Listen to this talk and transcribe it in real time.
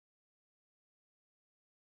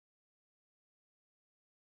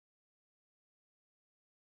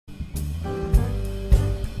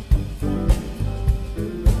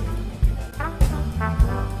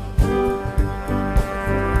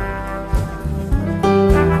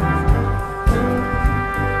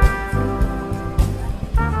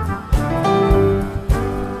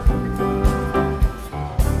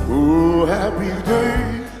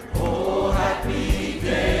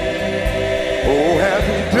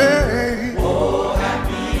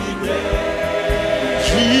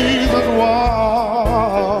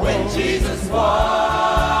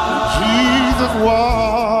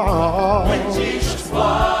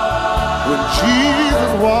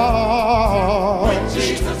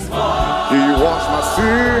He washed my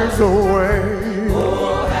sins away.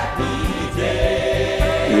 Oh, happy day.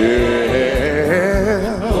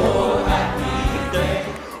 Yeah. Oh, happy day.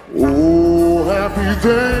 Oh, happy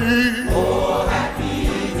day. Oh, happy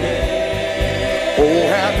day. Oh,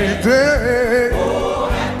 happy day. Oh,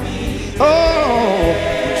 happy day.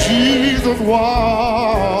 Oh, Jesus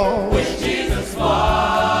was. When Jesus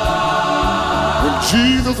was. When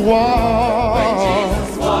Jesus was. When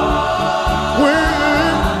Jesus was.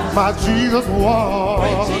 When my Jesus was.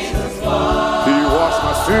 When Jesus was. He washed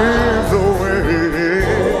my sins away.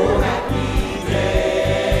 Oh, happy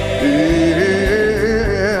day.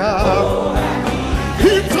 Yeah. Oh, happy day.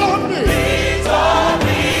 He taught me. He taught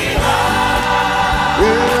me how.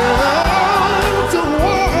 Yeah, to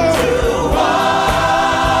walk.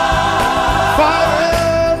 Fight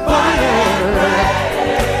and pray.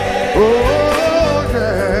 Oh,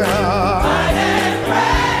 yeah. Fight and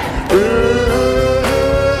pray.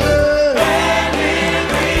 Yeah. And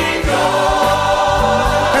rejoice.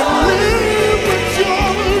 And live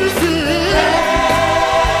rejoicing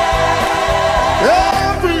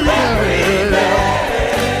every day.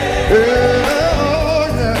 Yeah,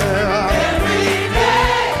 yeah. Every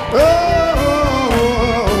day.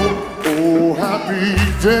 Oh, happy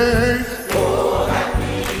day. Oh,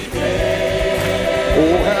 happy day.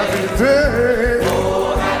 Oh, happy day.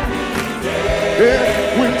 Oh, happy day.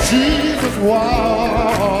 Yeah, when Jesus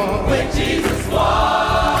was. When Jesus was.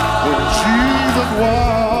 When Jesus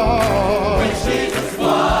was. When Jesus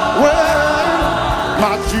was. When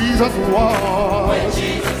my Jesus was. When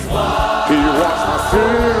Jesus was. He washed my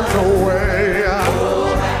sins away. Oh,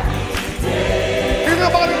 happy day.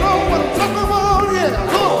 Anybody know what I'm talking about? Yeah,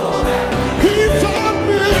 come on. He taught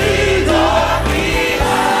me. Taught me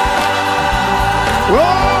how. Oh,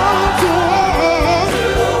 to walk.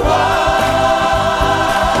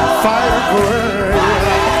 Fight and pray.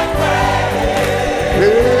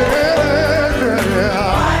 Yeah.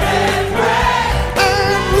 Fight and pray.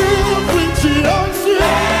 And live rejoicing.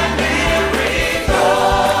 And live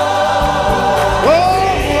rejoice. Oh,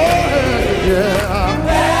 yeah.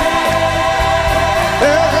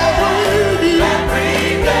 Every day. Every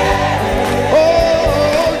day.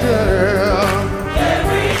 Oh, yeah.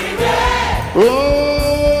 Every day.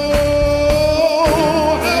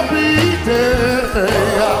 Oh, happy day.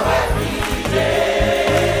 Happy day.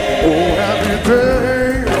 Oh, happy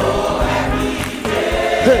day. Oh, happy day.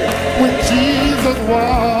 Hey, when Jesus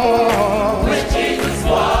was. When Jesus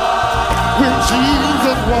was. When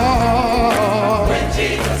Jesus was. When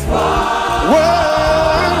Jesus was.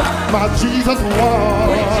 When my Jesus When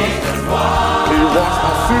was. Jesus was. He washed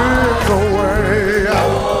my sins away. Oh,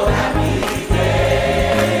 happy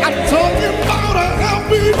day. I'm talking about a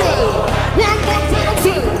happy day. One more time,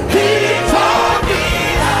 say, He taught me.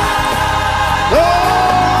 Oh,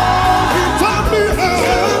 He taught me how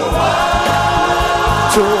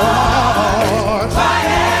to walk. Fight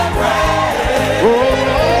and pray. Oh,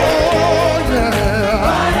 yeah.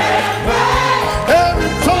 Fight and pray. And He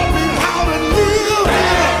taught me how to live.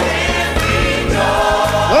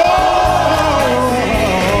 Rejoice. Oh,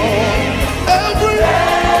 every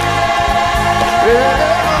day. Yeah.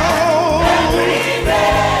 Every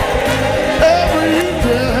day. Every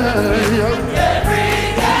day. Every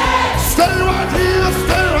day. Stay right here,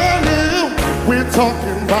 stay right here. We're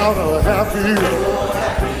talking about a happy day.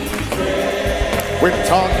 We're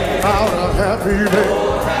talking about a happy day.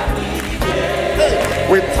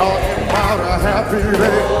 We're talking about a happy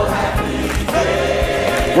day.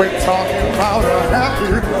 We're talking about a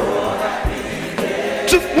happy day.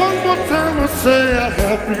 Just one more time, we'll say a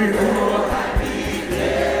happy day.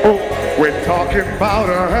 Oh, we're talking about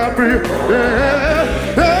a happy day.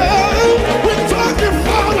 We're talking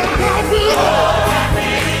about a happy day.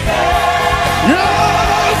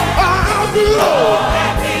 Yes, a happy day.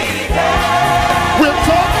 We're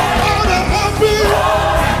talking about a happy day.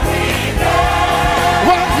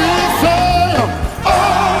 What do you say? A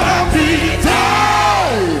happy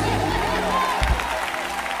day.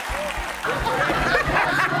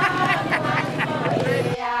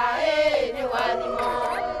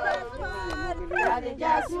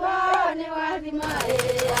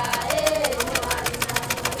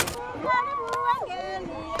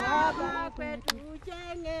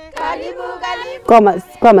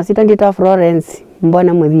 Kwa masita ndita Florence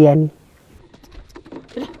mbona muthiani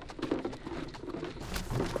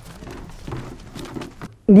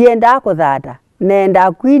ndienda kuthata nenda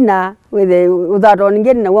kwina withe uthato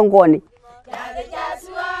ningeni na wongoni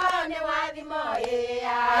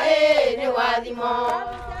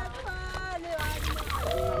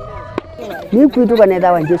ni kwitu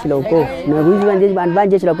kanetha wa jeshi la ukofu na wizi wa jeshi bandu ba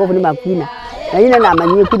jeshi la ukofu ni makwina Na ina na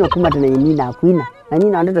manyi kuno kuma tena ni na kuina. Na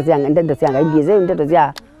nina ndoto sianga ndiye ndoto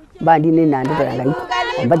sia bandi ni na ndoto yanga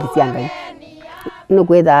mbati sianga. No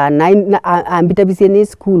kwetha na ambita bisene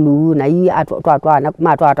school na yi atwa na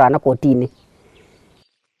matwa na kotini.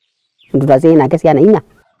 Ndoto sia na kesi ana inya.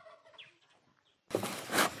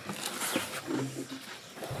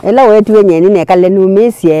 Ela wetu wenye ne kale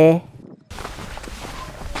numesie.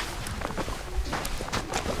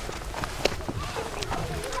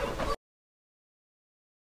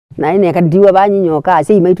 Na ine kadiwa ba nyinyoka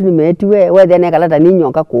ase imaitu ni metiwe wethe ne kalata ni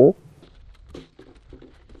nyoka ko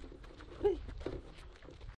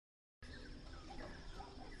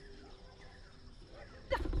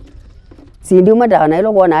sindi umata na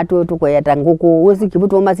ilo kona atu tukweta nguku usi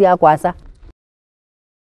kibutu masi akwasa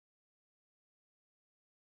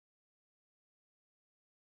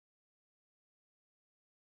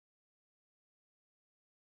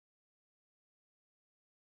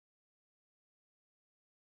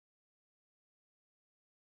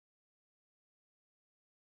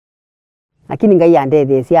lakini ngai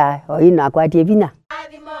andethe cia o ina akwatie vina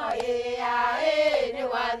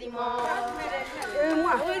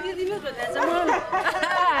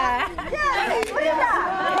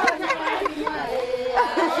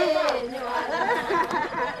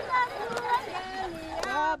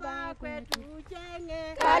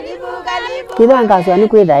kithanga swa ni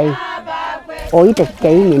kwithai o ite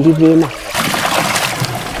kai ni ndivina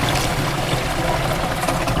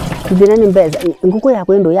kibina ni mbeza nguku ya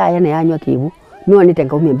kwendo ya yana yanywa kibu no ni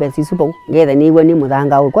tenga umi mbeza isupo ngetha ni igwe ni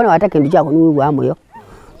muthanga u kona watake ndu chako ni wa moyo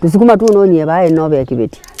tusikuma tu no nye bae no be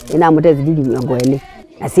kibeti ina mutezi dili miongo ene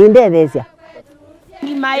asinde thesia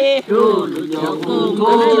Mae tulu jokungu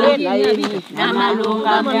na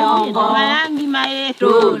malunga miongo mayangi mae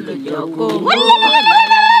tulu jokungu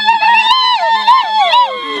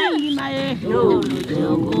mae tulu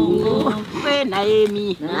jokungu we na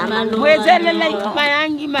emi na malunga wezelele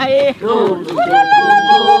mayangi mae tulu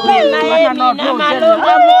jokungu we na emi na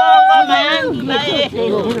malunga miongo mayangi mae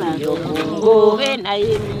tulu jokungu we na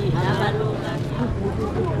emi na malunga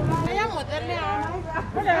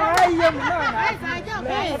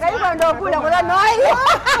kai ndo kula kwa noi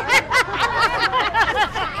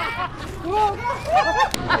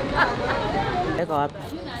eko hapa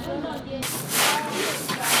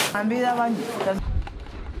ambia bani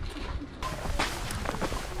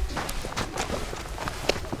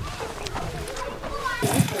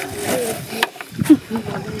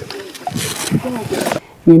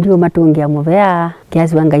ndio matungia muvea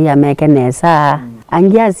kiasi wangai amekenesa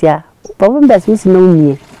angiasia pabumba sisi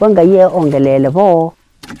naumie wangai ongelele bo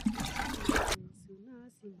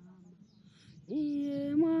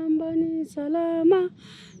niye mwamba ni salama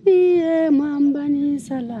niye mwamba ni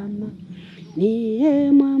salama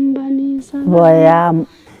niye mwamba ni salama boya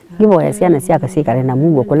ngiboya siana siaka sikale na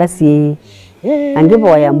Mungu kulasi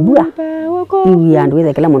angiboya mbua iwi andu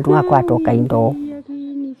wethe kila muntu akwatoka indo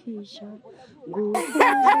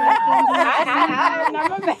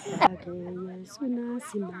Yesu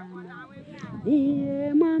nasimama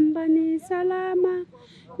niye mwamba ni salama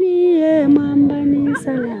niye mwamba ni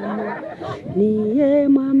salama niye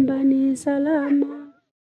mwamba ni salama.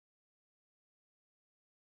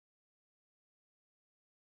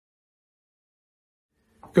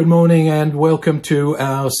 Good morning and welcome to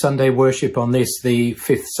our Sunday worship on this, the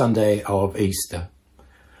 5th Sunday of Easter.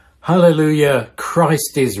 Hallelujah,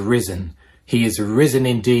 Christ is risen. He is risen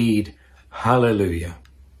indeed. Hallelujah.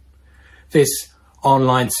 This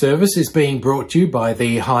online service is being brought to you by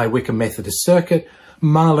the High Wycombe Methodist Circuit,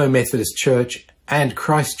 Marlow Methodist Church and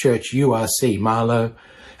Christchurch URC Marlow.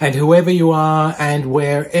 And whoever you are and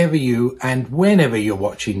wherever you and whenever you're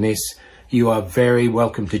watching this, you are very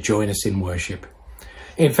welcome to join us in worship.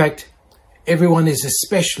 In fact, everyone is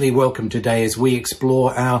especially welcome today as we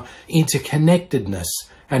explore our interconnectedness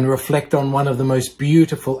and reflect on one of the most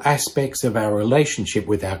beautiful aspects of our relationship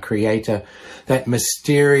with our Creator, that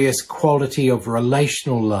mysterious quality of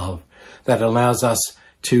relational love that allows us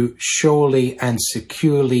to surely and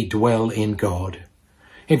securely dwell in God.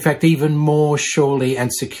 In fact, even more surely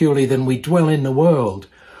and securely than we dwell in the world,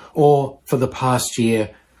 or for the past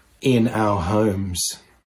year in our homes.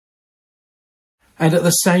 And at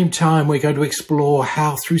the same time, we're going to explore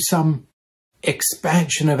how through some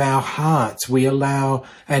expansion of our hearts, we allow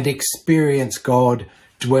and experience God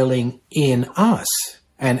dwelling in us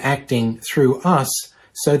and acting through us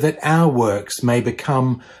so that our works may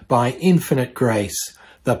become by infinite grace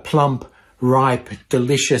the plump, ripe,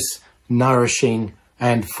 delicious, nourishing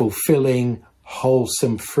and fulfilling,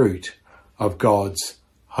 wholesome fruit of God's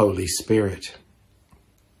Holy Spirit.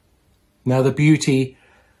 Now, the beauty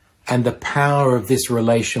and the power of this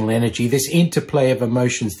relational energy, this interplay of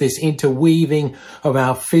emotions, this interweaving of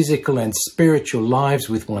our physical and spiritual lives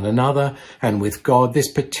with one another and with God,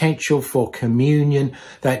 this potential for communion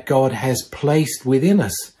that God has placed within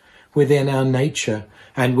us, within our nature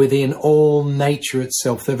and within all nature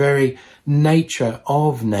itself, the very nature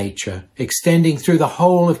of nature, extending through the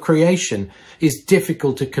whole of creation, is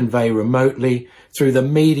difficult to convey remotely through the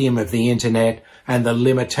medium of the internet and the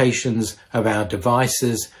limitations of our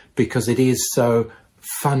devices, because it is so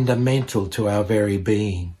fundamental to our very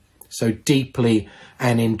being, so deeply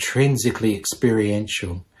and intrinsically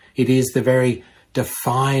experiential. It is the very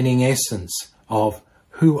defining essence of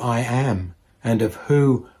who I am and of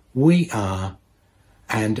who we are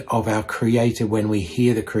and of our Creator when we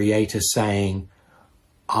hear the Creator saying,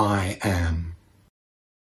 I am.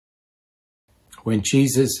 When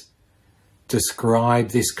Jesus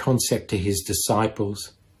described this concept to his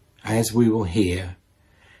disciples, as we will hear,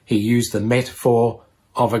 he used the metaphor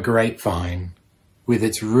of a grapevine with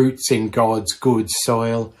its roots in God's good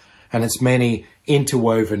soil and its many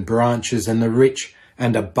interwoven branches and the rich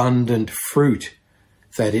and abundant fruit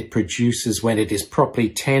that it produces when it is properly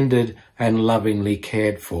tended and lovingly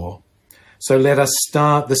cared for. So let us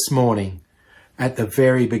start this morning at the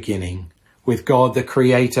very beginning with God the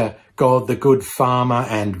Creator, God the good farmer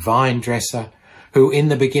and vine dresser, who in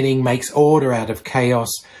the beginning makes order out of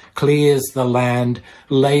chaos, clears the land,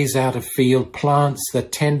 lays out a field, plants the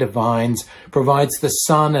tender vines, provides the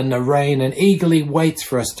sun and the rain, and eagerly waits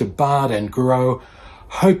for us to bud and grow,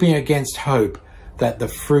 hoping against hope that the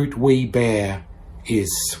fruit we bear is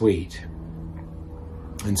sweet.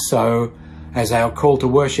 And so, as our call to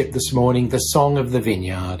worship this morning, the Song of the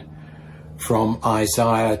Vineyard from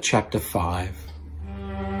Isaiah chapter 5.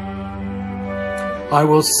 I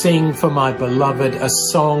will sing for my beloved a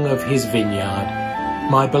song of his vineyard.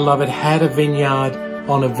 My beloved had a vineyard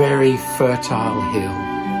on a very fertile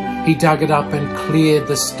hill. He dug it up and cleared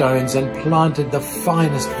the stones and planted the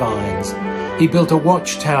finest vines. He built a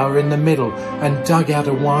watchtower in the middle and dug out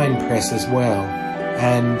a winepress as well.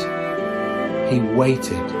 And he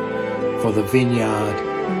waited for the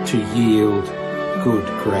vineyard to yield good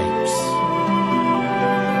grapes.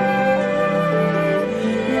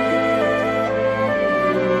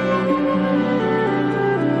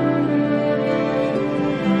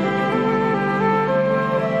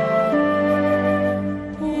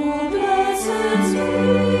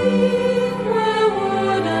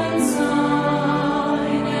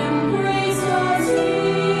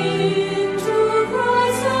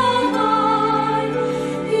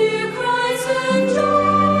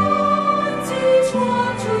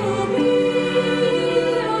 To be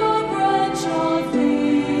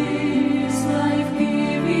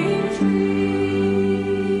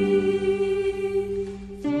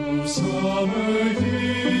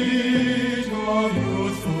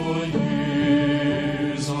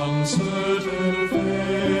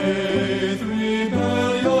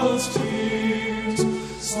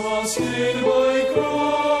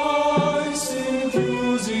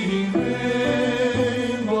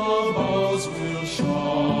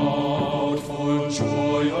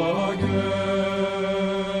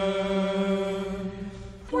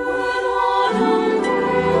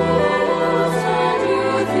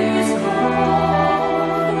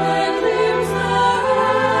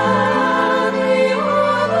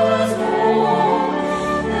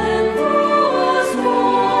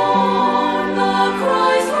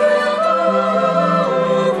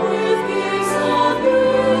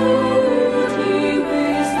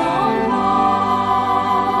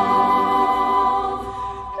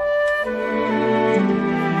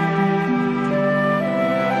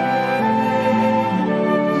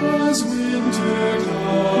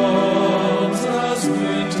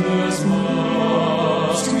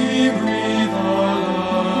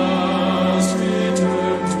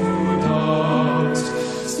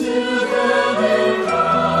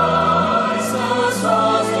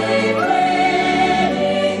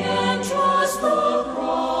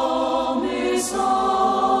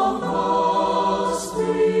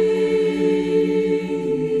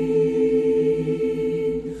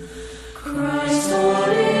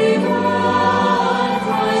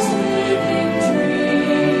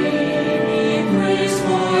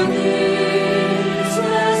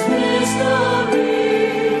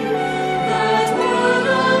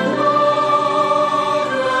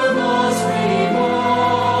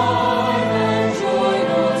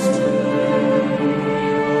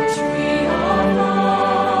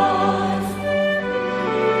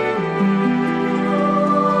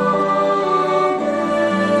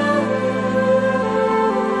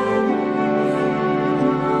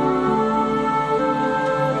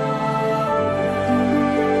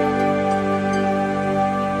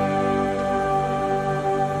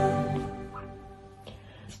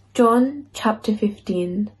John chapter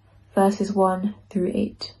 15, verses 1 through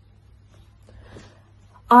 8.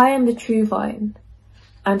 I am the true vine,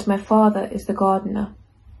 and my Father is the gardener.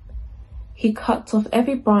 He cuts off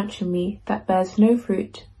every branch in me that bears no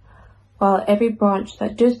fruit, while every branch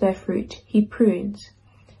that does bear fruit he prunes,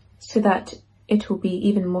 so that it will be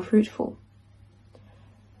even more fruitful.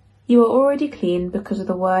 You are already clean because of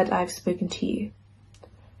the word I have spoken to you.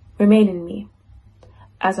 Remain in me,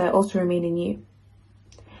 as I also remain in you.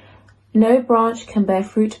 No branch can bear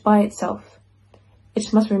fruit by itself.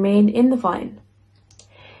 It must remain in the vine.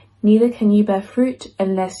 Neither can you bear fruit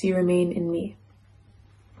unless you remain in me.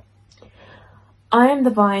 I am the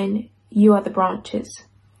vine, you are the branches.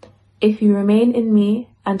 If you remain in me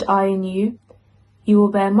and I in you, you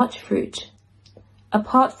will bear much fruit.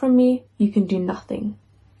 Apart from me, you can do nothing.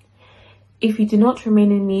 If you do not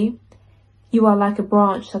remain in me, you are like a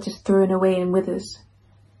branch that is thrown away and withers.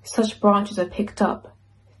 Such branches are picked up,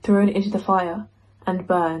 thrown into the fire, and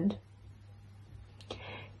burned.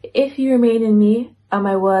 If you remain in me, and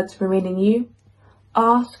my words remain in you,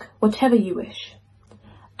 ask whatever you wish,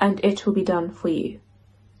 and it will be done for you.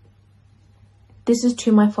 This is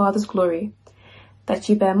to my Father's glory, that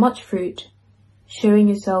you bear much fruit, showing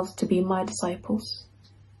yourselves to be my disciples.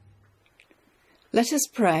 Let us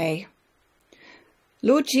pray.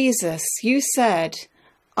 Lord Jesus, you said,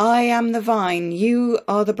 I am the vine, you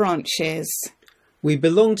are the branches. We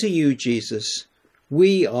belong to you, Jesus.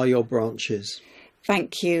 We are your branches.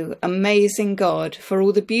 Thank you, amazing God, for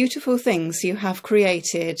all the beautiful things you have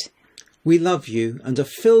created. We love you and are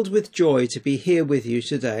filled with joy to be here with you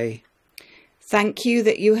today. Thank you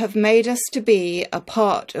that you have made us to be a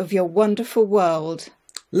part of your wonderful world.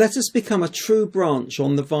 Let us become a true branch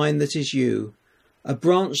on the vine that is you, a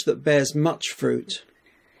branch that bears much fruit.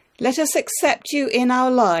 Let us accept you in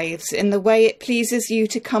our lives in the way it pleases you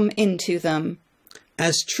to come into them.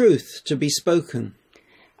 As truth to be spoken.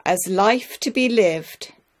 As life to be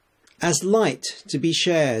lived. As light to be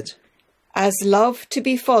shared. As love to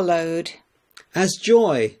be followed. As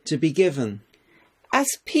joy to be given. As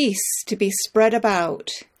peace to be spread about.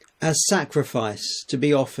 As sacrifice to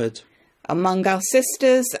be offered. Among our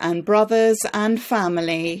sisters and brothers and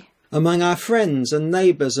family. Among our friends and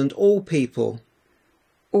neighbours and all people.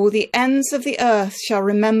 All the ends of the earth shall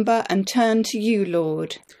remember and turn to you,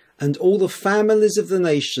 Lord. And all the families of the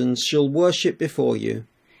nations shall worship before you.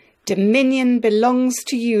 Dominion belongs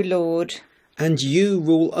to you, Lord. And you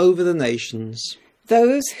rule over the nations.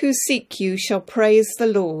 Those who seek you shall praise the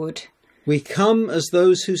Lord. We come as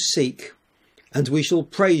those who seek, and we shall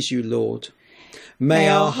praise you, Lord. May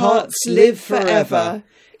our hearts live forever.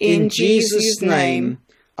 In Jesus' name.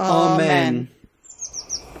 Amen.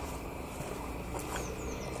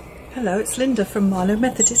 Hello, it's Linda from Marlow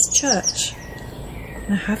Methodist Church.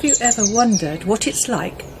 Now, have you ever wondered what it's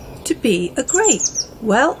like to be a grape?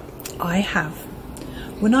 Well, I have.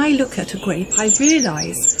 When I look at a grape, I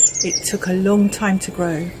realise it took a long time to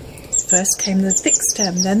grow. First came the thick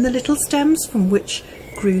stem, then the little stems from which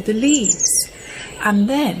grew the leaves. And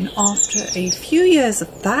then, after a few years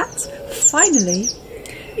of that, finally,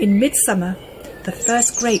 in midsummer, the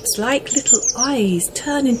first grapes, like little eyes,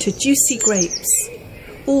 turn into juicy grapes,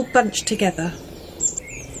 all bunched together.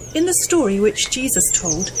 In the story which Jesus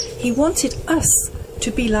told, he wanted us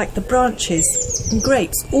to be like the branches and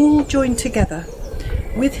grapes all joined together,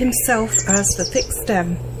 with himself as the thick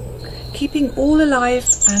stem, keeping all alive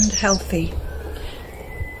and healthy.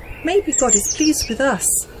 Maybe God is pleased with us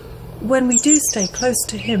when we do stay close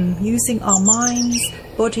to him, using our minds,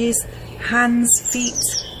 bodies, hands,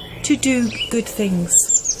 feet to do good things,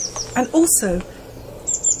 and also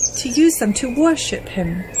to use them to worship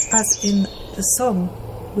him, as in the song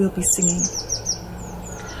we'll be singing.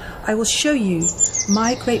 I will show you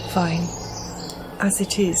my grapevine as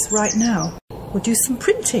it is right now. We'll do some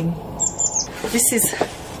printing. This is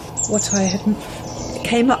what I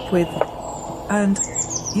came up with, and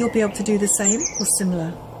you'll be able to do the same or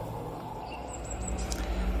similar.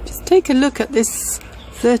 Just take a look at this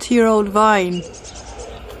 30-year-old vine.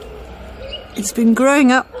 It's been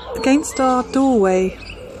growing up against our doorway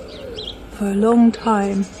for a long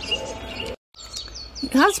time.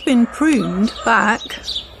 It has been pruned back,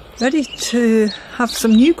 ready to have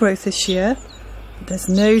some new growth this year, but there's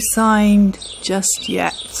no sign just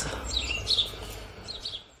yet.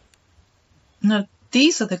 Now,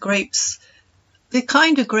 these are the grapes, the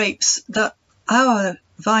kind of grapes that our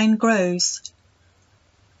vine grows.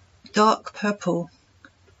 Dark purple,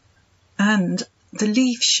 and the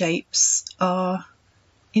leaf shapes are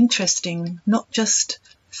interesting, not just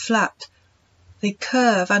flat. They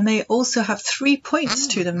curve, and they also have 3 points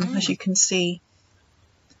to them, as you can see.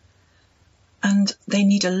 and they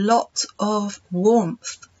need a lot of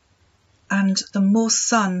warmth, and the more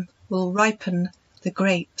sun will ripen the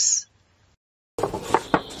grapes.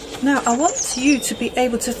 Now I want you to be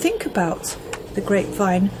able to think about the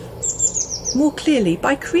grapevine more clearly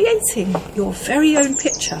by creating your very own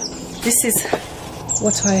picture. This is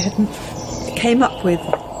what I came up with,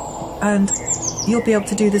 and you'll be able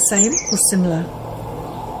to do the same or similar.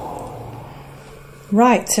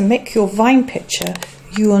 Right, to make your vine picture,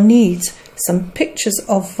 you will need some pictures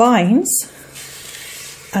of vines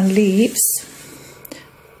and leaves.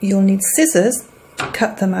 You'll need scissors to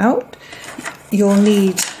cut them out. You'll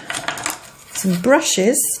need some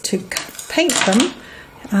brushes to paint them,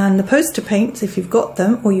 and the poster paints if you've got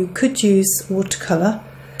them, or you could use watercolour,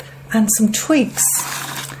 and some twigs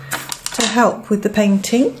to help with the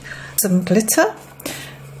painting, some glitter,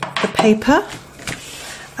 the paper,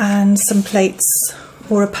 and some plates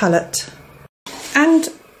or a palette. And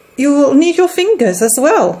you will need your fingers as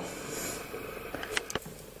well.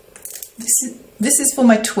 This is for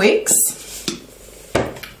my twigs,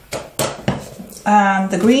 and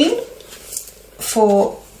the green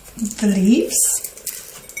for the leaves,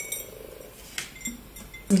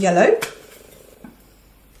 yellow.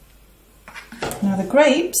 Now the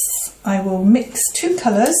grapes, I will mix two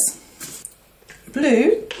colours,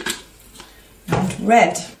 blue and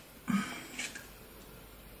red.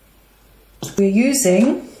 We're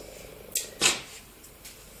using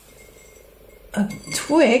a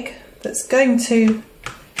twig that's going to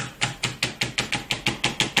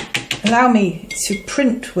allow me to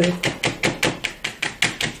print with.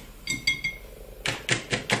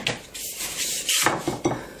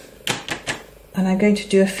 And I'm going to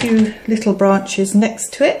do a few little branches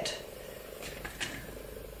next to it.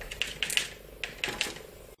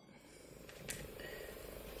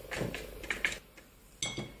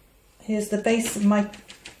 Here's the base of my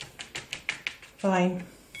vine.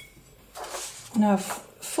 Now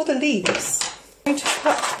for the leaves, I'm going to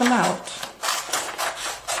cut them out,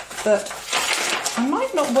 but I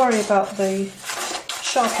might not worry about the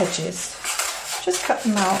sharp edges. Just cut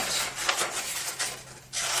them out.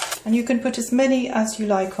 And you can put as many as you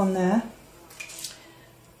like on there.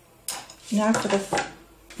 Now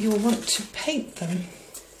you'll want to paint them.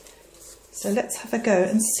 So let's have a go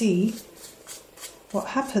and see what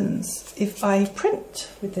happens if I print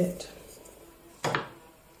with it.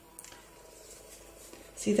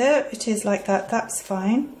 See, there it is like that, that's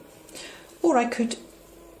fine. Or I could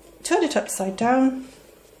turn it upside down,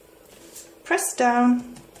 press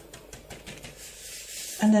down,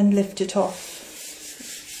 and then lift it off.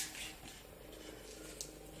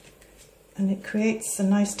 And it creates a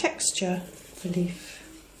nice texture relief.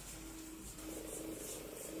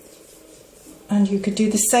 And you could do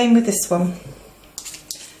the same with this one.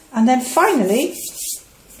 And then finally,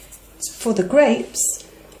 for the grapes,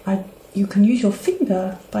 you can use your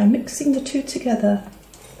finger by mixing the two together,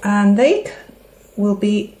 and they will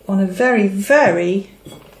be on a very, very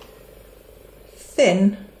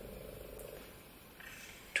thin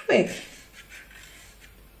twig.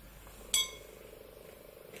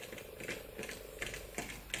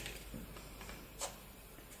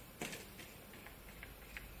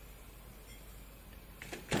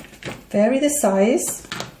 Vary the size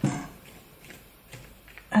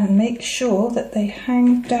and make sure that they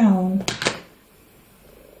hang down.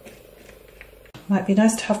 Might be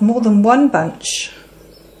nice to have more than one bunch.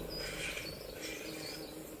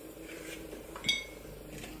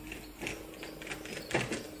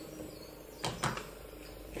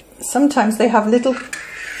 Sometimes they have little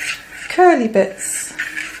curly bits,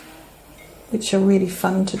 which are really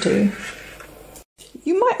fun to do.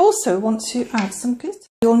 You might also want to add some glitter.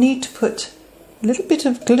 You'll need to put a little bit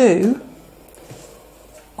of glue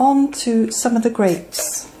onto some of the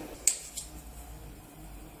grapes.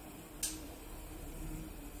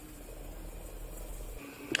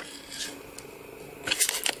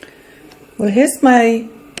 Well, here's my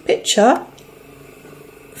picture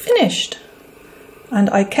finished, and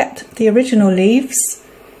I kept the original leaves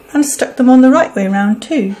and stuck them on the right way round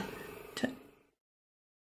too.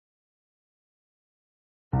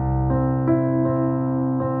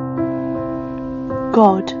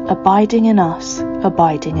 God abiding in us,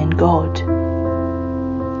 abiding in God.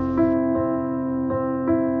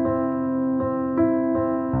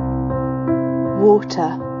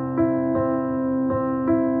 Water.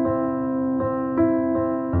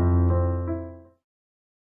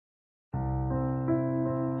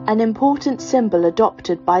 An important symbol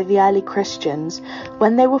adopted by the early Christians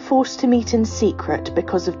when they were forced to meet in secret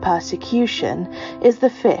because of persecution is the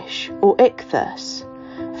fish, or ichthus.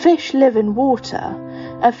 Fish live in water.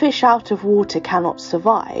 A fish out of water cannot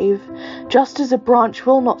survive, just as a branch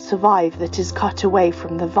will not survive that is cut away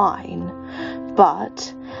from the vine.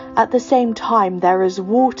 But at the same time there is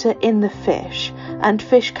water in the fish, and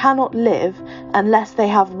fish cannot live unless they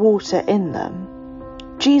have water in them.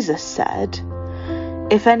 Jesus said,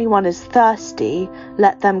 "If anyone is thirsty,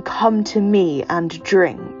 let them come to me and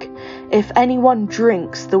drink. If anyone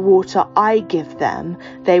drinks the water I give them,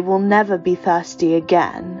 they will never be thirsty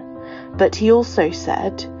again." But he also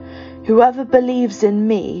said, "Whoever believes in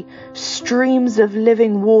me, streams of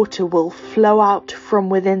living water will flow out from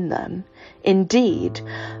within them. Indeed,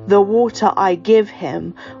 the water I give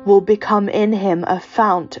him will become in him a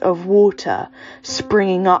fount of water,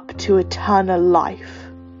 springing up to eternal life."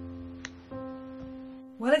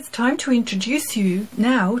 Well, it's time to introduce you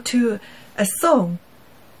now to a song.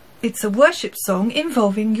 It's a worship song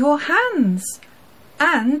involving your hands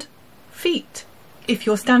and feet. If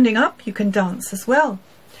you're standing up, you can dance as well.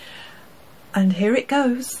 And here it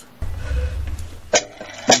goes.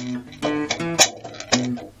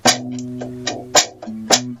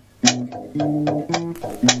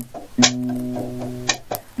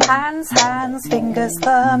 Hands, hands, fingers,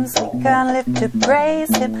 thumbs, we can live to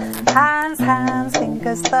praise him. Hands, hands,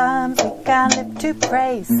 fingers, thumbs, we can live to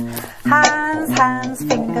praise. Hands, hands,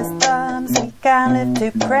 fingers, thumbs, we can live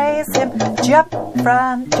to praise him. Jump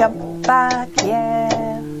front, jump back,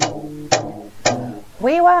 yeah.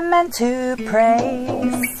 We were meant to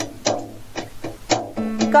praise.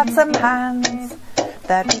 Got some hands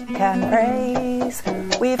that we can praise.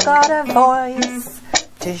 We've got a voice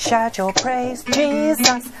to shout your praise.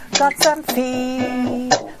 Jesus got some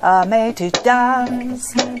feet are made to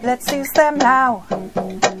dance. Let's use them now.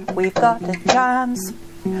 We've got a chance.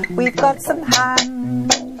 We've got some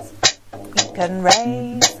hands we can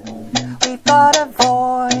raise. We've got a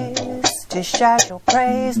voice to shout your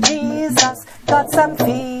praise. Jesus got some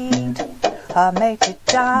feet are made to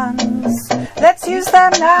dance. Let's use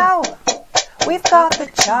them now. We've got the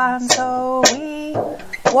chance. Oh, we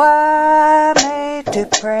were made to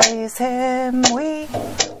praise him. We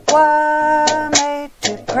were made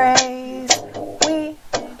to praise. We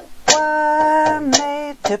were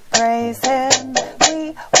made to praise him.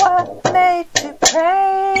 We were made to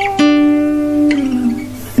praise.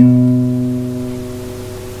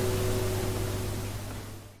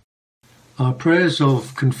 Our prayers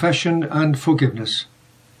of confession and forgiveness.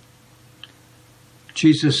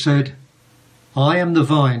 Jesus said, "I am the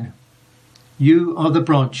vine, you are the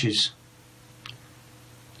branches."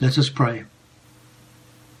 Let us pray.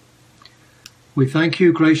 We thank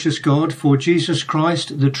you, gracious God, for Jesus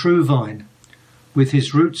Christ, the true vine, with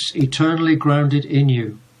his roots eternally grounded in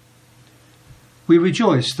you. We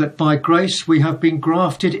rejoice that by grace we have been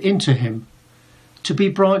grafted into him, to be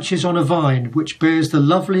branches on a vine which bears the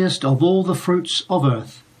loveliest of all the fruits of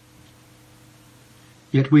earth.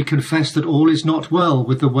 Yet we confess that all is not well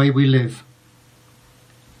with the way we live.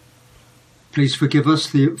 Please forgive us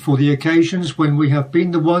for the occasions when we have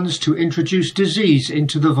been the ones to introduce disease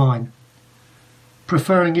into the vine,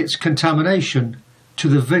 preferring its contamination to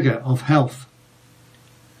the vigour of health.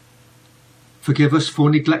 Forgive us for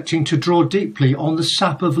neglecting to draw deeply on the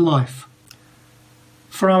sap of life,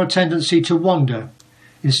 for our tendency to wander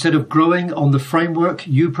instead of growing on the framework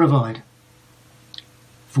you provide,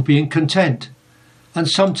 for being content and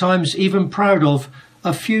sometimes even proud of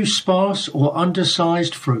a few sparse or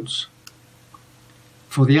undersized fruits,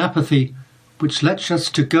 for the apathy which lets us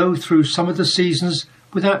to go through some of the seasons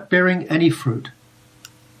without bearing any fruit.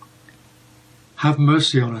 Have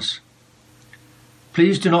mercy on us.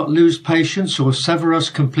 Please do not lose patience or sever us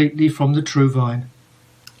completely from the true vine.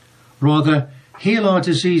 Rather, heal our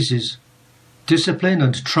diseases, discipline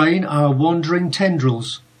and train our wandering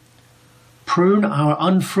tendrils, prune our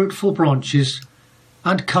unfruitful branches,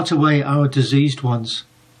 and cut away our diseased ones.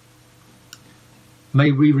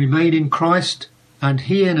 May we remain in Christ and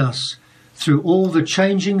he in us through all the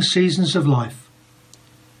changing seasons of life.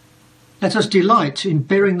 Let us delight in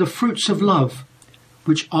bearing the fruits of love,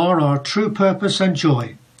 which are our true purpose and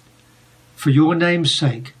joy, for your name's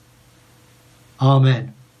sake.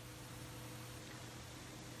 Amen.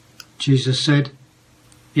 Jesus said,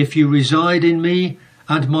 "If you reside in me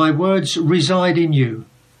and my words reside in you,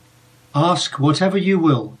 ask whatever you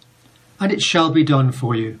will, and it shall be done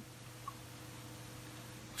for you."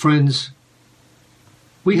 Friends,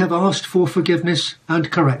 we have asked for forgiveness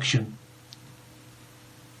and correction.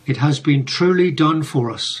 It has been truly done for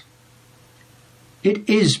us. It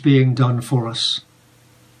is being done for us.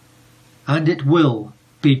 And it will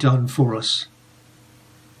be done for us.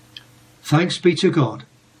 Thanks be to God.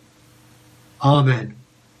 Amen.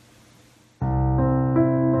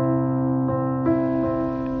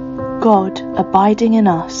 God abiding in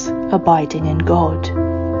us, abiding in God.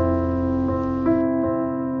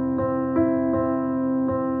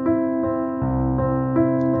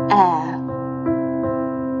 Air.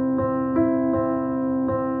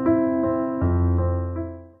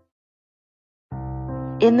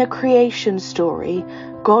 In the creation story,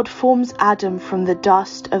 God forms Adam from the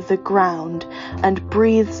dust of the ground and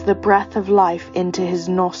breathes the breath of life into his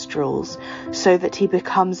nostrils so that he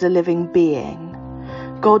becomes a living being.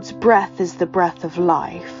 God's breath is the breath of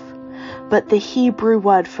life, but the Hebrew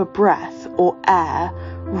word for breath or air,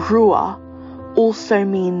 ruah, also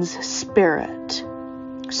means spirit.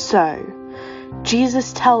 So,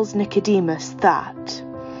 Jesus tells Nicodemus that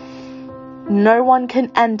no one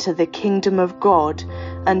can enter the kingdom of God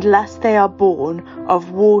unless they are born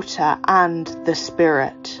of water and the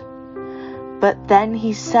Spirit. But then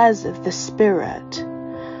he says of the Spirit,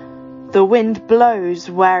 the wind blows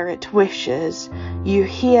where it wishes, you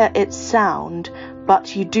hear its sound,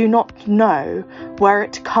 but you do not know where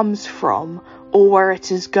it comes from or where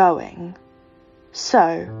it is going.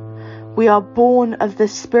 So, we are born of the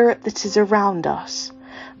Spirit that is around us,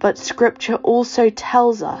 but Scripture also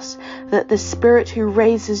tells us that the Spirit who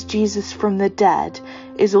raises Jesus from the dead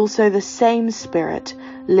is also the same Spirit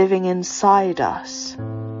living inside us.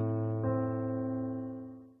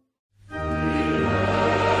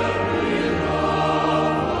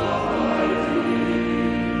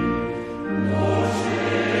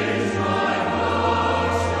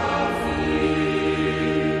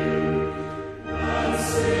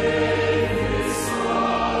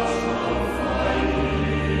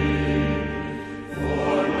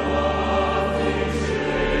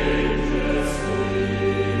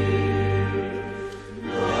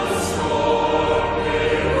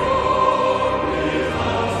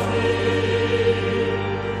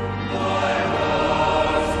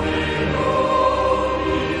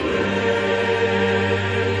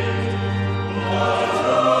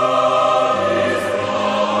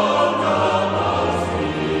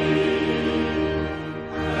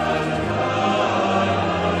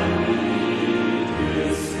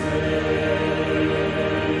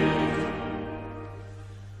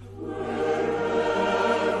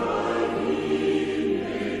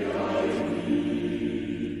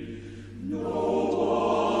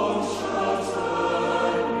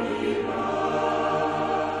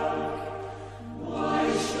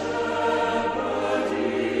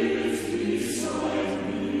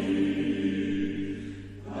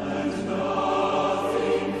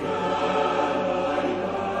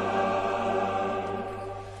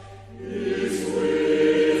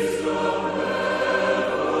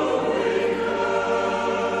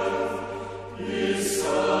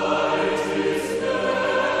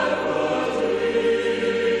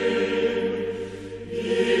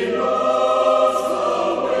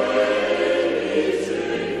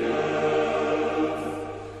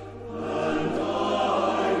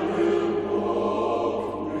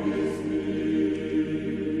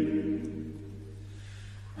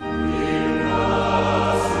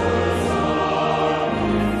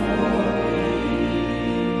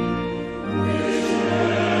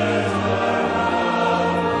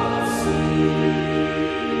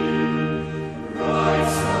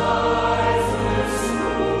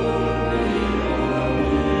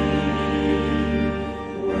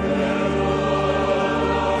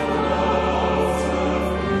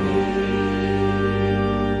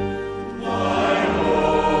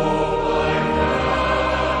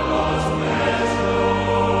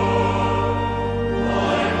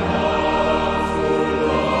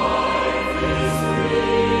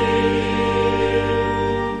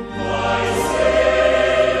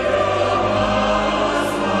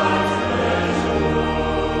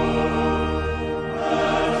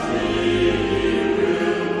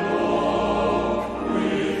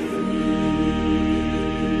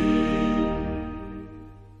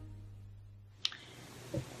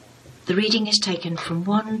 The reading is taken from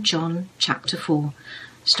 1 John chapter 4,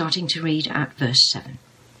 starting to read at verse 7.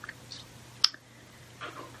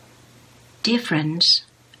 Dear friends,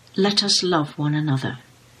 let us love one another,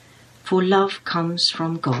 for love comes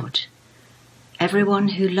from God. Everyone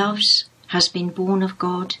who loves has been born of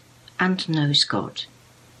God and knows God.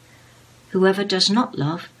 Whoever does not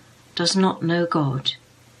love does not know God,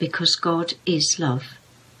 because God is love.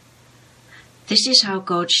 This is how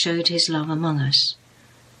God showed his love among us.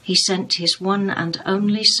 He sent his one and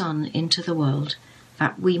only Son into the world,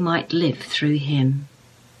 that we might live through him.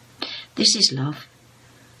 This is love,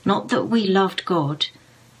 not that we loved God,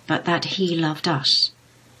 but that he loved us,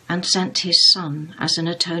 and sent his Son as an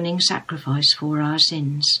atoning sacrifice for our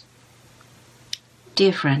sins.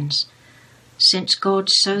 Dear friends, Since God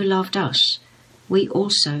so loved us, we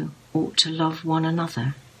also ought to love one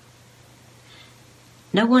another.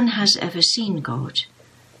 No one has ever seen God,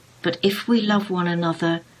 but if we love one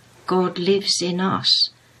another, God lives in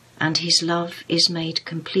us, and his love is made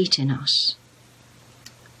complete in us.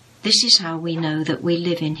 This is how we know that we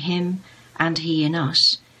live in him and he in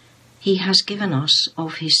us. He has given us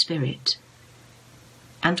of his Spirit.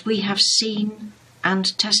 And we have seen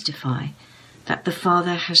and testify that the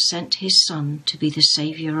Father has sent his Son to be the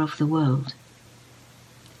Saviour of the world.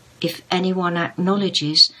 If anyone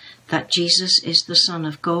acknowledges that Jesus is the Son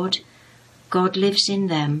of God, God lives in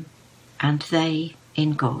them and they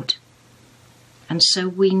in God. And so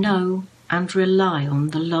we know and rely on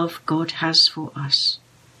the love God has for us.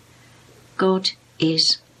 God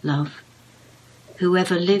is love.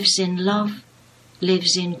 Whoever lives in love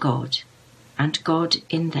lives in God, and God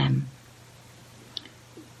in them.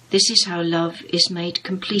 This is how love is made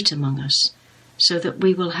complete among us, so that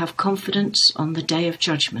we will have confidence on the day of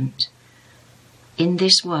judgment. In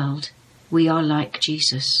this world, we are like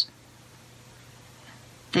Jesus.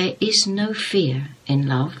 There is no fear in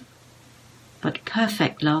love, but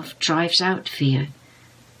perfect love drives out fear,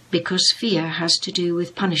 because fear has to do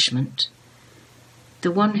with punishment.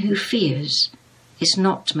 The one who fears is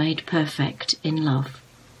not made perfect in love.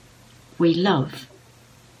 We love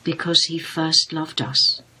because he first loved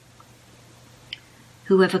us.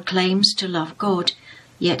 Whoever claims to love God,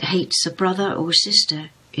 yet hates a brother or sister,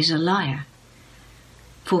 is a liar.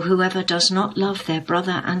 For whoever does not love their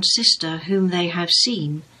brother and sister whom they have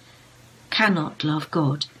seen, cannot love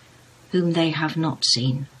God, whom they have not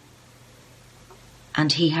seen.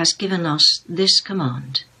 And he has given us this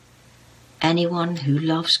command: anyone who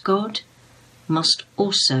loves God must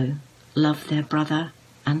also love their brother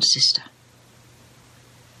and sister.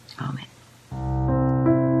 Amen.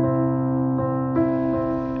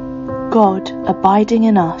 God abiding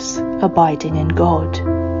in us, abiding in God.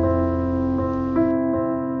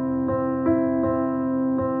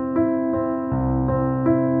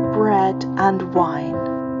 Bread and wine.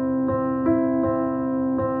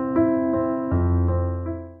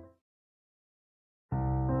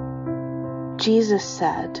 Jesus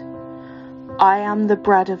said, I am the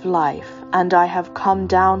bread of life, and I have come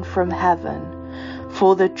down from heaven.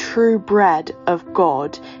 For the true bread of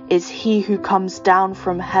God is he who comes down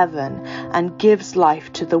from heaven and gives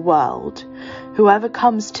life to the world. Whoever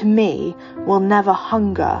comes to me will never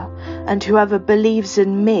hunger, and whoever believes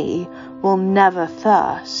in me will never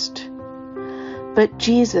thirst. But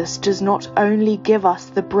Jesus does not only give us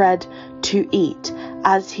the bread to eat,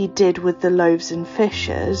 as he did with the loaves and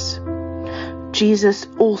fishes. Jesus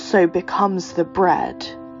also becomes the bread.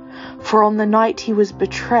 For on the night he was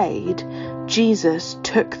betrayed, Jesus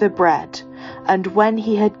took the bread, and when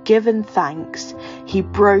he had given thanks, he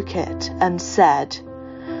broke it and said,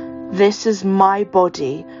 This is my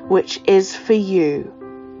body, which is for you.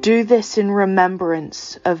 Do this in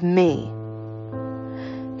remembrance of me.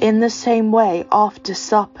 In the same way, after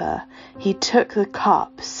supper, he took the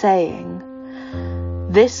cup, saying,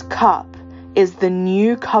 This cup is the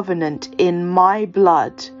new covenant in my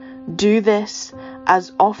blood. Do this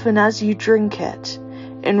as often as you drink it,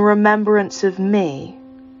 in remembrance of me.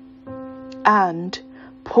 And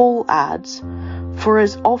Paul adds, For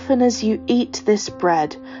as often as you eat this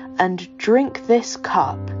bread and drink this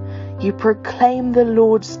cup, you proclaim the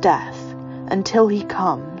Lord's death until he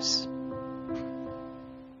comes.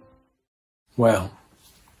 Well,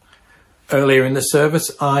 earlier in the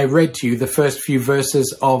service, I read to you the first few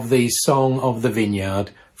verses of the Song of the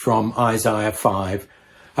Vineyard from Isaiah 5,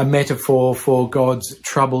 a metaphor for God's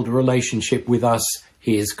troubled relationship with us,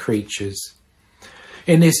 his creatures.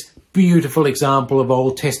 In this beautiful example of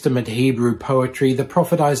Old Testament Hebrew poetry, the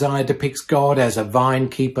prophet Isaiah depicts God as a vine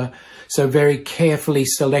keeper, so very carefully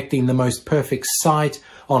selecting the most perfect site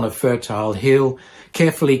on a fertile hill,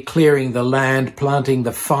 carefully clearing the land, planting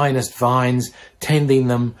the finest vines, tending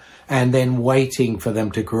them, and then waiting for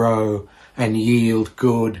them to grow and yield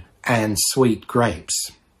good and sweet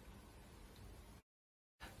grapes.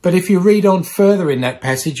 But if you read on further in that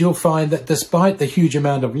passage, you'll find that despite the huge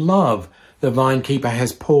amount of love the vinekeeper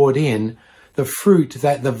has poured in, the fruit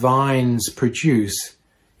that the vines produce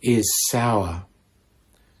is sour.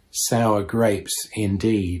 Sour grapes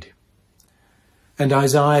indeed. And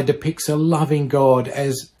Isaiah depicts a loving God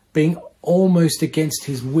as being almost against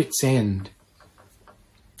his wits' end.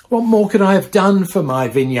 What more could I have done for my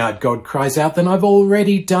vineyard, God cries out, than I've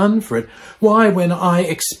already done for it? Why, when I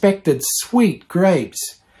expected sweet grapes,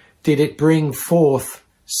 did it bring forth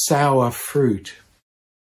sour fruit?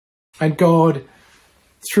 And God,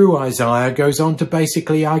 through Isaiah, goes on to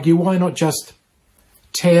basically argue, why not just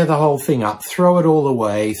tear the whole thing up, throw it all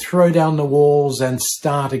away, throw down the walls and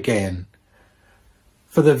start again.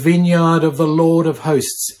 For the vineyard of the Lord of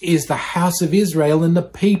hosts is the house of Israel, and the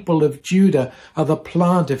people of Judah are the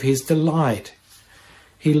plant of his delight.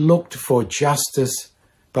 He looked for justice,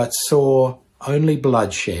 but saw only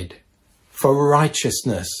bloodshed, for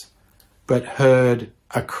righteousness, but heard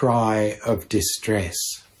a cry of distress.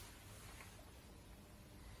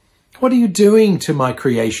 What are you doing to my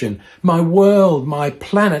creation, my world, my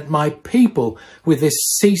planet, my people, with this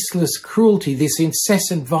ceaseless cruelty, this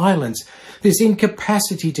incessant violence, this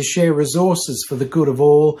incapacity to share resources for the good of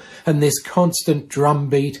all, and this constant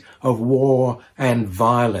drumbeat of war and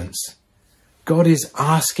violence? God is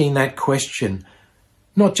asking that question,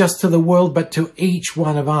 not just to the world, but to each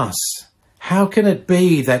one of us. How can it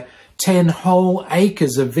be that 10 whole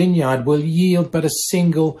acres of vineyard will yield but a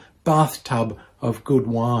single bathtub of good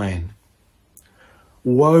wine?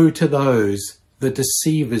 Woe to those, the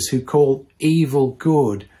deceivers, who call evil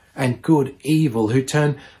good and good evil, who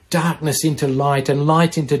turn darkness into light and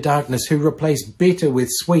light into darkness, who replace bitter with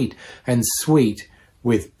sweet and sweet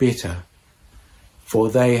with bitter. For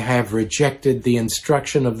they have rejected the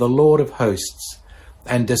instruction of the Lord of hosts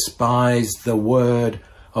and despised the word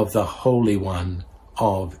of the Holy One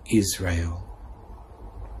of Israel.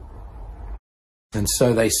 And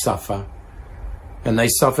so they suffer. And they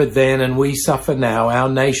suffered then, and we suffer now. Our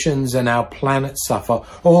nations and our planet suffer,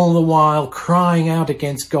 all the while crying out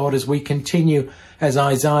against God as we continue, as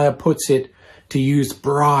Isaiah puts it, to use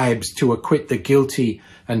bribes to acquit the guilty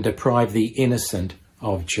and deprive the innocent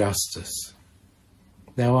of justice.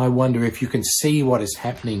 Now I wonder if you can see what is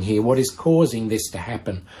happening here, what is causing this to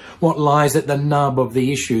happen, what lies at the nub of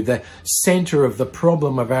the issue, the centre of the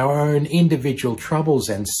problem of our own individual troubles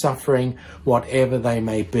and suffering, whatever they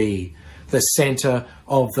may be. The centre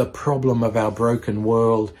of the problem of our broken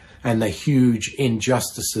world and the huge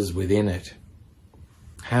injustices within it.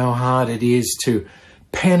 How hard it is to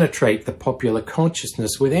penetrate the popular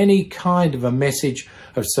consciousness with any kind of a message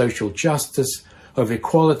of social justice, of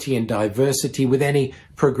equality and diversity, with any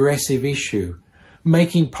progressive issue,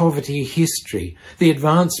 making poverty history, the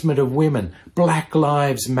advancement of women, Black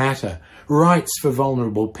Lives Matter, rights for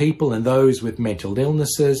vulnerable people and those with mental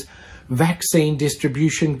illnesses, vaccine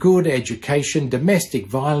distribution, good education, domestic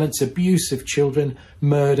violence, abuse of children,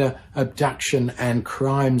 murder, abduction and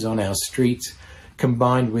crimes on our streets,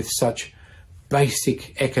 combined with such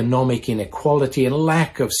basic economic inequality and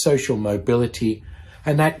lack of social mobility,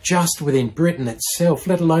 and that just within Britain itself,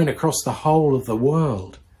 let alone across the whole of the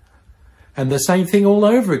world. And the same thing all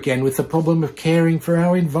over again with the problem of caring for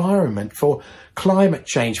our environment, for climate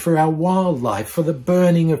change, for our wildlife, for the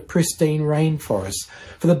burning of pristine rainforests,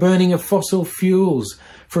 for the burning of fossil fuels,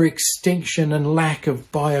 for extinction and lack of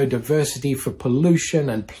biodiversity, for pollution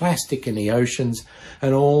and plastic in the oceans,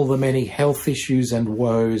 and all the many health issues and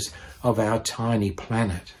woes of our tiny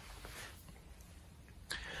planet.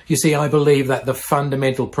 You see, I believe that the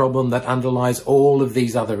fundamental problem that underlies all of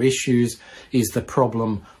these other issues is the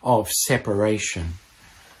problem of separation.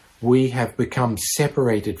 We have become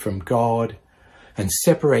separated from God and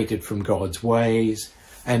separated from God's ways,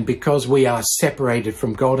 and because we are separated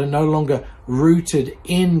from God and no longer rooted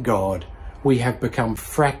in God, we have become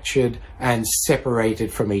fractured and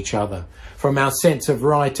separated from each other, from our sense of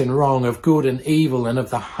right and wrong, of good and evil, and of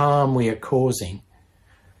the harm we are causing.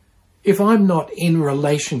 If I'm not in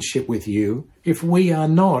relationship with you, if we are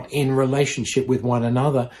not in relationship with one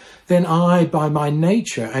another, then I, by my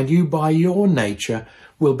nature, and you by your nature,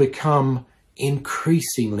 will become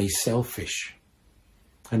increasingly selfish.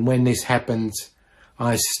 And when this happens,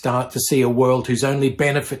 I start to see a world whose only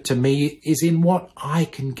benefit to me is in what I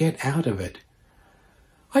can get out of it.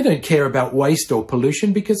 I don't care about waste or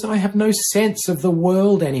pollution because I have no sense of the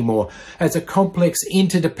world anymore as a complex,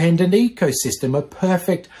 interdependent ecosystem, a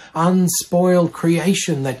perfect, unspoiled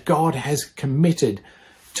creation that God has committed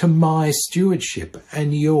to my stewardship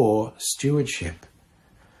and your stewardship.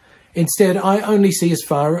 Instead, I only see as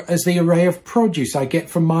far as the array of produce I get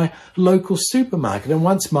from my local supermarket, and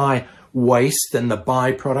once my waste and the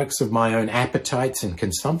byproducts of my own appetites and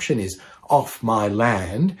consumption is off my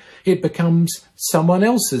land, it becomes someone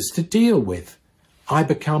else's to deal with. I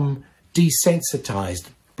become desensitized,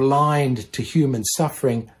 blind to human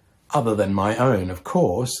suffering, other than my own, of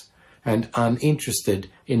course, and uninterested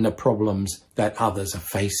in the problems that others are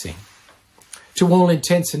facing. To all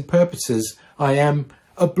intents and purposes, I am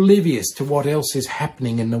oblivious to what else is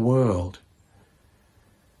happening in the world,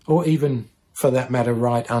 or even, for that matter,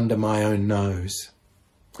 right under my own nose.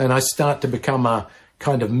 And I start to become a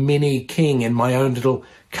kind of mini king in my own little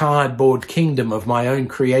cardboard kingdom of my own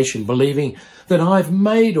creation, believing that I've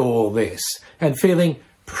made all this and feeling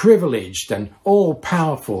privileged and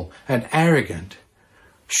all-powerful and arrogant.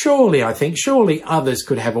 Surely, I think, surely others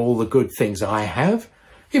could have all the good things I have,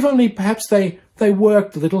 if only perhaps they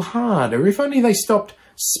worked a little harder, if only they stopped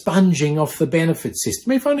sponging off the benefit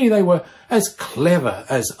system, if only they were as clever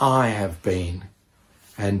as I have been.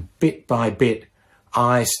 And bit by bit,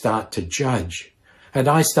 I start to judge, and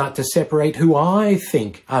I start to separate who I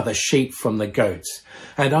think are the sheep from the goats,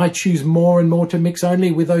 and I choose more and more to mix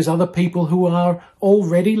only with those other people who are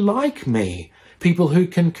already like me, people who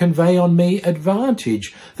can convey on me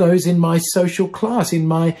advantage, those in my social class, in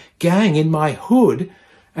my gang, in my hood,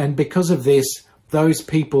 and because of this, those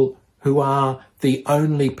people who are the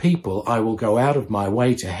only people I will go out of my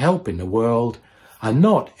way to help in the world are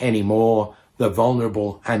not anymore the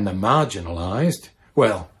vulnerable and the marginalised.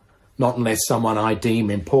 Well, not unless someone I deem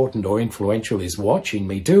important or influential is watching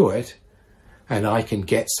me do it, and I can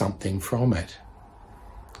get something from it.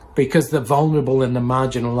 Because the vulnerable and the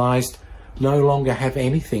marginalised no longer have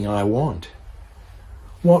anything I want.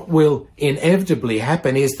 What will inevitably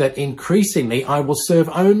happen is that increasingly I will serve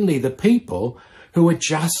only the people who are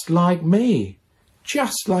just like me,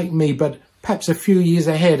 but perhaps a few years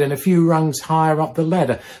ahead and a few rungs higher up the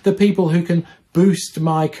ladder, the people who can boost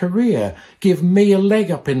my career, give me a leg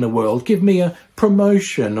up in the world, give me a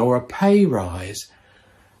promotion or a pay rise.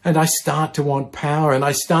 And I start to want power, and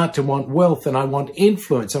I start to want wealth, and I want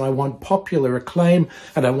influence, and I want popular acclaim,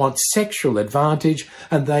 and I want sexual advantage,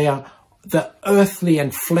 and they are the earthly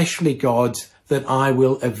and fleshly gods that I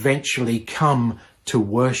will eventually come to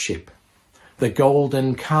worship. The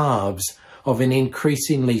golden calves of an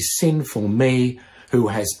increasingly sinful me who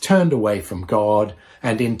has turned away from God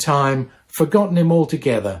and in time forgotten him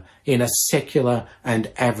altogether in a secular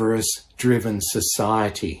and avarice-driven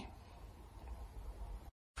society.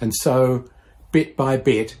 And so, bit by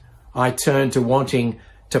bit, I turn to wanting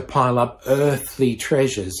to pile up earthly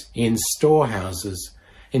treasures in storehouses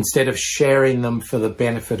instead of sharing them for the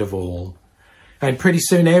benefit of all. And pretty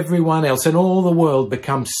soon everyone else and all the world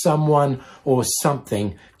becomes someone or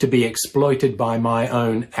something to be exploited by my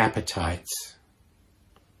own appetites.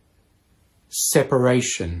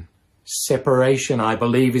 Separation, I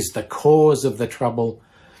believe, is the cause of the trouble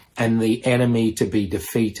and the enemy to be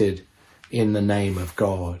defeated in the name of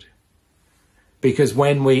God. Because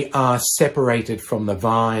when we are separated from the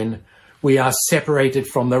vine, we are separated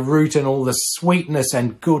from the root and all the sweetness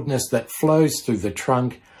and goodness that flows through the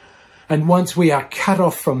trunk. And once we are cut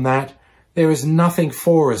off from that, there is nothing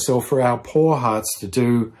for us or for our poor hearts to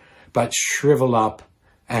do but shrivel up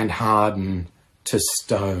and harden to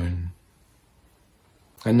stone.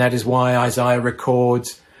 And that is why Isaiah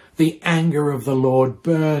records, the anger of the Lord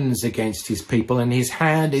burns against his people, and his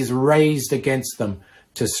hand is raised against them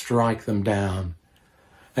to strike them down.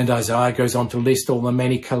 And Isaiah goes on to list all the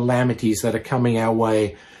many calamities that are coming our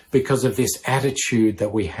way because of this attitude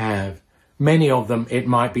that we have. Many of them, it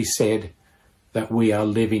might be said, that we are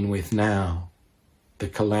living with now, the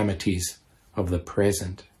calamities of the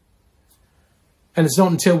present. And it's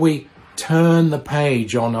not until we turn the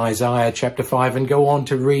page on Isaiah chapter 5 and go on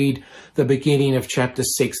to read the beginning of chapter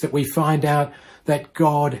 6 that we find out that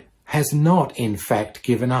God has not, in fact,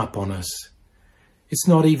 given up on us. It's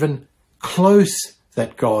not even close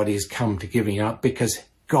that God is come to giving up, because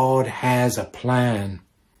God has a plan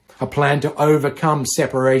to overcome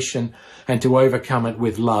separation and to overcome it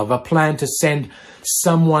with love, a plan to send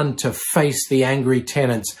someone to face the angry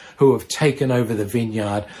tenants who have taken over the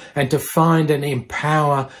vineyard, and to find and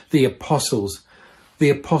empower the apostles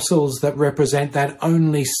that represent that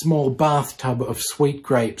only small bathtub of sweet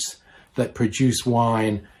grapes that produce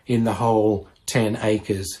wine in the whole 10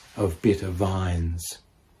 acres of bitter vines.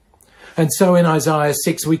 And so in Isaiah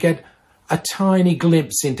 6 we get a tiny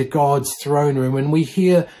glimpse into God's throne room, and we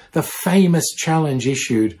hear the famous challenge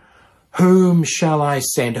issued, "Whom shall I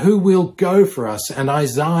send? Who will go for us?" And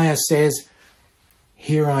Isaiah says,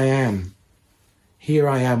 "Here I am. Here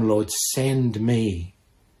I am, Lord, send me."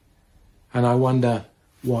 And I wonder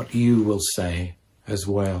what you will say as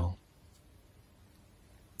well.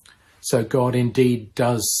 So God indeed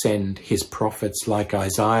does send his prophets like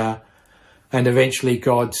Isaiah, and eventually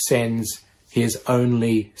God sends his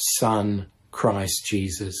only Son, Christ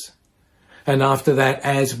Jesus. And after that,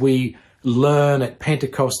 as we learn at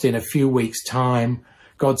Pentecost in a few weeks' time,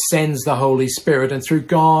 God sends the Holy Spirit, and through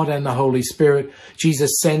God and the Holy Spirit,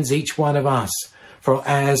 Jesus sends each one of us. For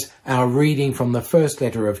as our reading from the first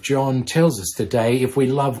letter of John tells us today, if we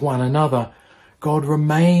love one another, God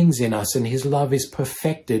remains in us and his love is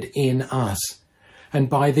perfected in us. And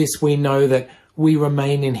by this we know that we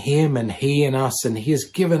remain in him and he in us, and he has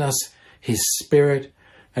given us his Spirit,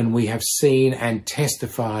 and we have seen and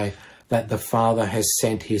testify that the Father has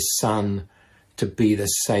sent his Son to be the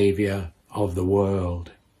Saviour of the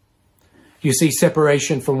world. You see,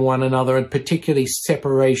 separation from one another, and particularly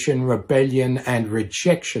separation, rebellion and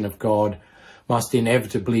rejection of God, must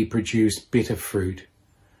inevitably produce bitter fruit.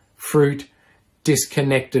 Fruit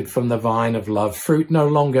disconnected from the vine of love, fruit no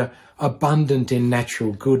longer abundant in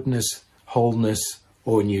natural goodness, wholeness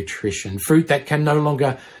or nutrition, fruit that can no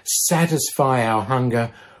longer satisfy our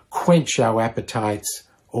hunger, quench our appetites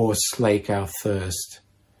or slake our thirst.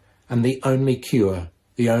 And the only cure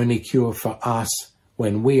for us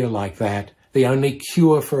when we are like that, the only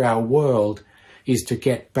cure for our world, is to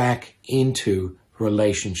get back into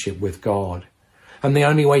relationship with God. And the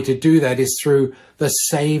only way to do that is through the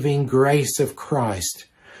saving grace of Christ,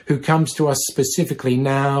 who comes to us specifically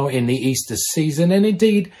now in the Easter season, and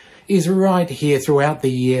indeed is right here throughout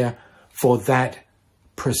the year for that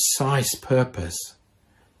precise purpose,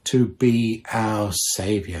 to be our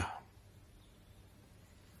Saviour.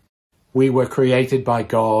 We were created by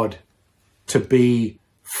God to be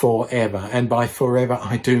forever, and by forever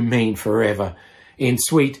I do mean forever, in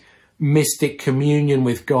sweet mystic communion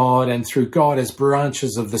with God, and through God as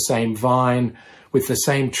branches of the same vine, with the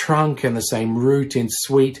same trunk and the same root, in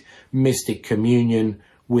sweet mystic communion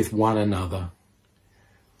with one another.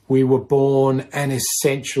 We were born an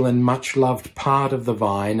essential and much loved part of the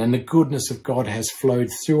vine, and the goodness of God has flowed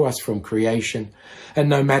through us from creation. And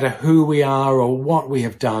no matter who we are or what we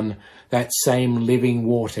have done, that same living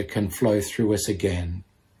water can flow through us again.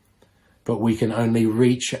 But we can only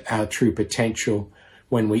reach our true potential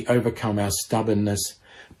when we overcome our stubbornness,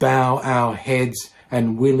 bow our heads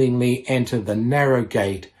and willingly enter the narrow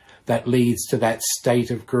gate that leads to that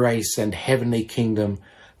state of grace and heavenly kingdom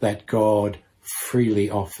that God freely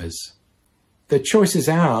offers. The choice is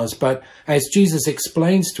ours, but as Jesus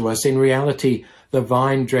explains to us, in reality, the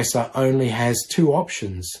vine dresser only has two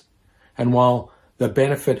options. And while the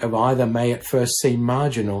benefit of either may at first seem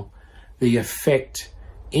marginal, the effect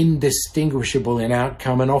indistinguishable in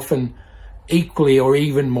outcome and often equally or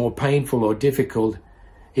even more painful or difficult,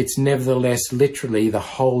 it's nevertheless literally the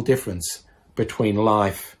whole difference between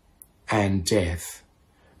life and death,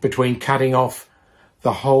 between cutting off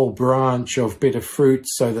the whole branch of bitter fruit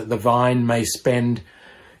so that the vine may spend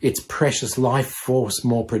its precious life force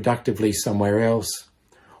more productively somewhere else,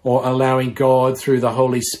 or allowing God through the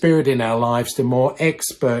Holy Spirit in our lives to more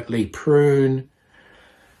expertly prune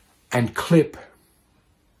and clip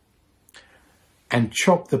and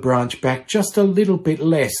chop the branch back just a little bit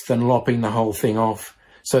less than lopping the whole thing off,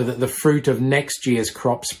 so that the fruit of next year's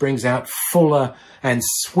crop springs out fuller and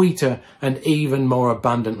sweeter and even more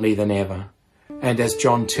abundantly than ever. And as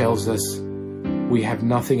John tells us, we have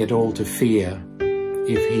nothing at all to fear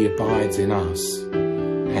if he abides in us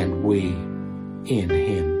and we in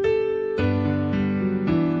him.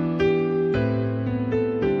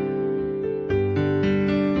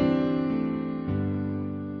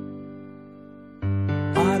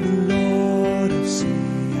 By the Lord of sea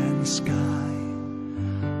and sky,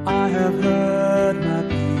 I have heard my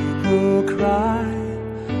people cry,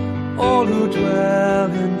 all who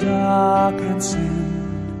dwell in dark and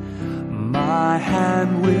sin, my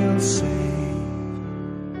hand will save.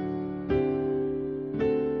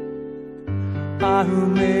 I who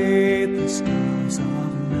made the stars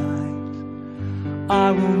of night,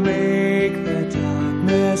 I will make their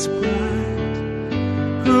darkness bright.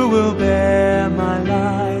 Who will bear my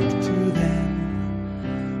light to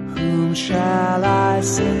them? Whom shall I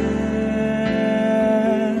send?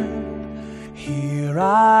 Here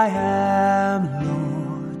I am,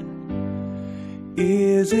 Lord.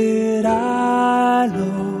 Is it I,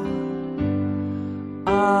 Lord?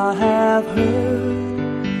 I have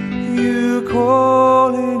heard you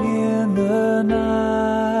calling in the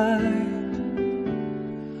night.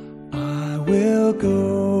 I will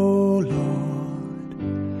go, Lord,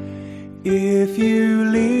 if you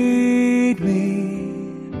lead me.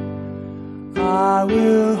 I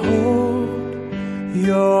will hold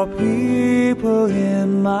your people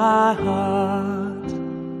in my heart.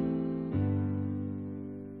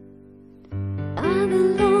 I'm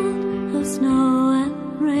the Lord of snow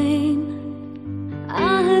and rain.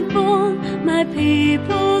 I have borne my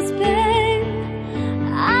people's pain.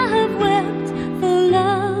 I have wept for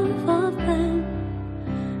love of them.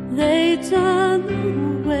 They turned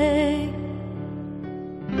away.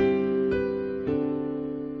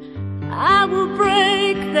 I will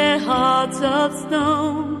break their hearts of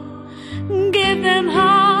stone, give them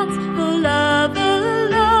hearts for love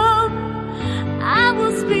alone. I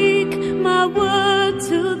will speak my word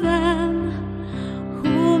to them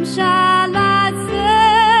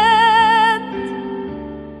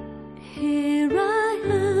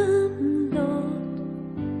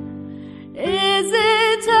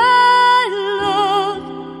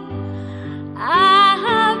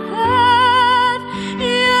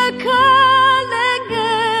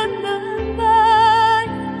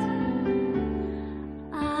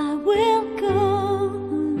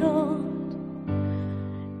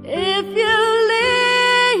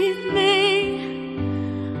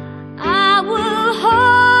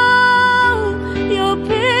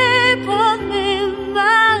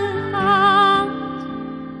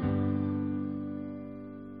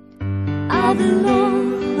are the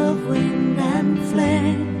Lord of wind and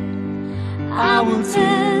flame. I will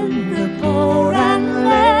tend the poor and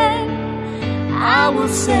lame. I will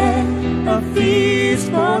set a feast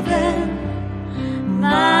for them.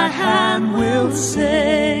 My hand will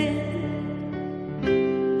say,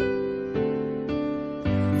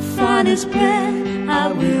 finest bread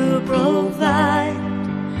I will provide,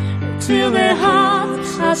 till their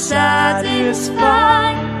hearts are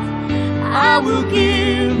satisfied. I will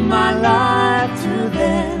give my life to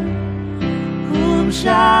them. Whom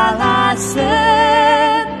shall I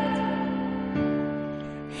send?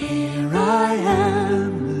 Here I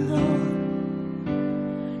am, Lord.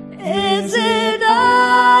 Is it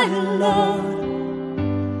I, Lord?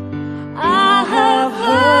 I have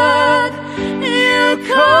heard you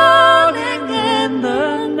calling in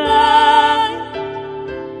the night.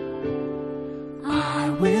 I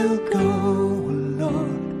will go,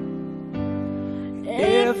 Lord,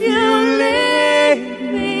 if you lead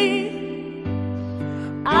me.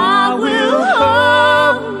 I will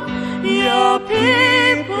hold your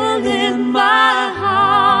people in my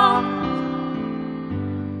heart.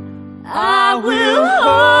 I will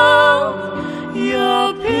hold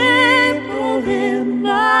your people in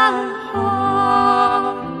my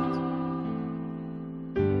heart.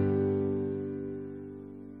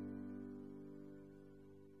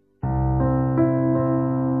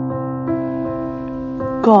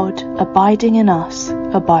 God abiding in us,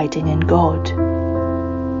 abiding in God.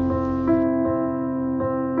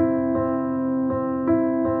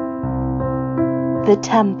 The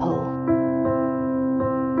Temple.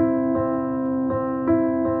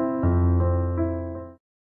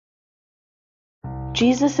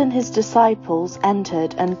 Jesus and his disciples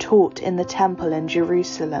entered and taught in the temple in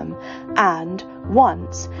Jerusalem, and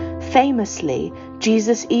once, famously,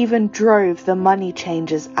 Jesus even drove the money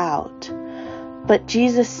changers out. But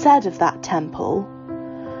Jesus said of that temple,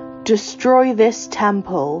 "Destroy this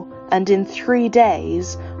temple, and in 3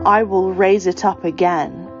 days I will raise it up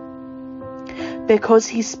again." Because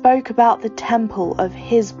he spoke about the temple of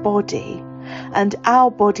his body, and our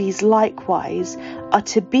bodies likewise are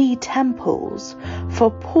to be temples. For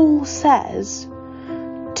Paul says,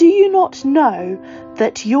 "Do you not know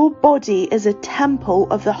that your body is a temple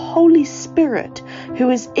of the Holy Spirit who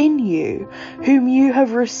is in you, whom you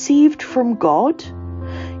have received from God?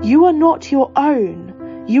 You are not your own,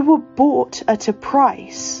 you were bought at a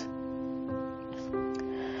price."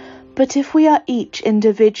 But if we are each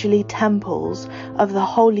individually temples of the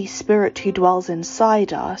Holy Spirit who dwells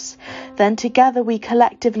inside us, then together we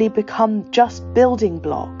collectively become just building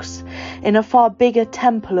blocks in a far bigger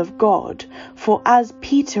temple of God. For as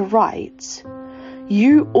Peter writes,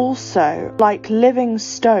 "You also, like living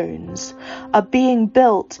stones, are being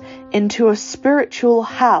built into a spiritual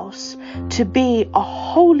house to be a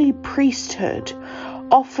holy priesthood,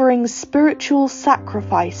 offering spiritual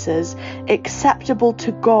sacrifices acceptable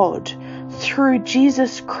to God through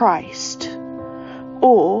Jesus Christ."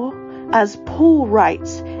 Or, as Paul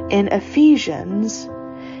writes in Ephesians,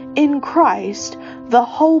 "In Christ, the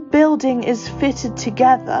whole building is fitted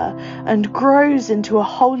together and grows into a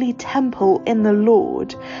holy temple in the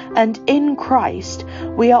Lord, and in Christ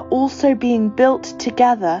we are also being built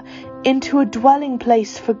together into a dwelling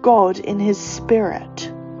place for God in his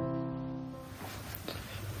Spirit."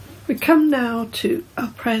 We come now to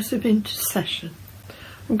our prayers of intercession.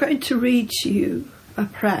 I'm going to read to you a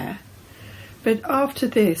prayer, but after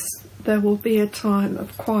this there will be a time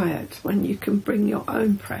of quiet when you can bring your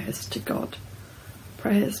own prayers to God.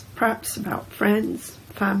 Prayers perhaps about friends,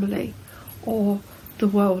 family, or the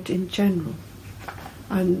world in general.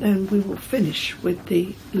 And then we will finish with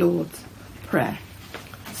the Lord's Prayer.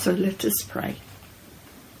 So let us pray.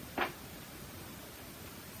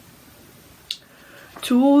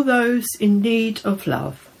 To all those in need of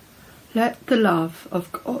love, let the love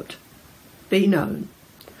of God be known.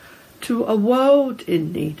 To a world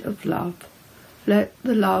in need of love, let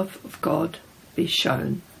the love of God be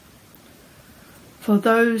shown. For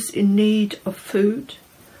those in need of food,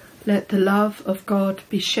 let the love of God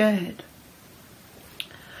be shared.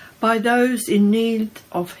 By those in need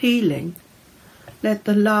of healing, let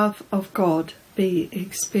the love of God be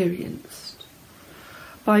experienced.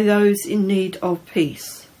 By those in need of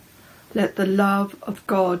peace, let the love of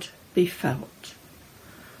God be felt.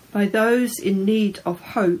 By those in need of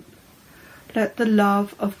hope, let the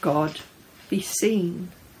love of God be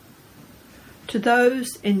seen. To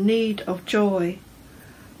those in need of joy,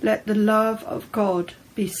 let the love of God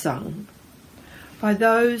be sung. By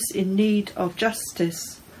those in need of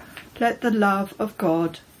justice, let the love of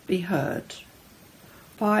God be heard.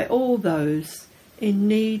 By all those in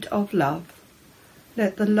need of love,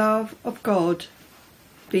 let the love of God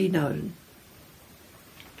be known.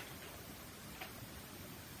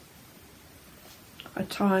 A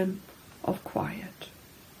time of quiet.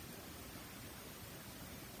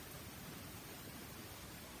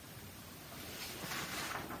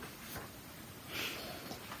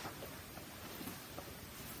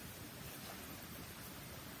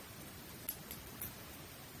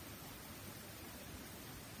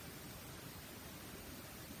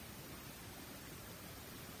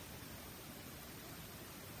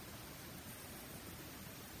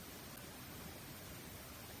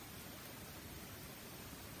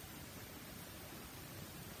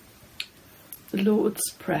 The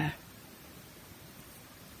Lord's Prayer.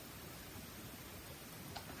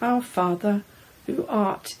 Our Father, who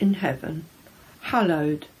art in heaven,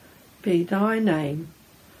 hallowed be thy name.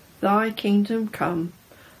 Thy kingdom come,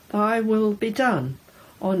 thy will be done,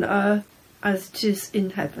 on earth as it is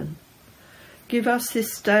in heaven. Give us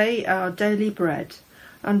this day our daily bread,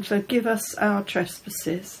 and forgive us our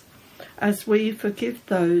trespasses, as we forgive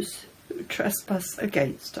those who trespass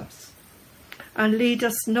against us. And lead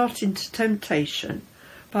us not into temptation,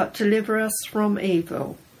 but deliver us from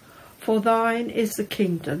evil. For thine is the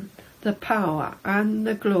kingdom, the power, and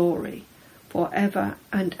the glory, for ever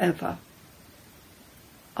and ever.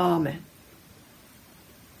 Amen.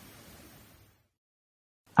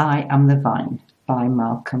 I Am the Vine by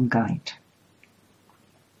Malcolm Guite.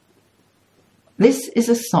 This is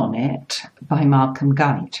a sonnet by Malcolm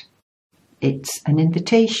Guite. It's an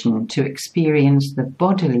invitation to experience the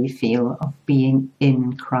bodily feel of being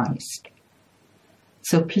in Christ.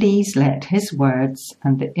 So please let his words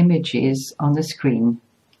and the images on the screen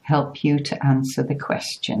help you to answer the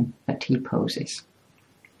question that he poses.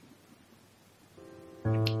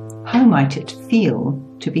 How might it feel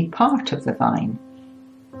to be part of the vine?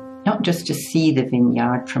 Not just to see the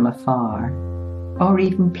vineyard from afar, or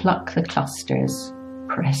even pluck the clusters,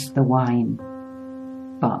 press the wine,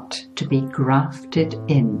 but to be grafted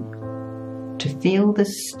in, to feel the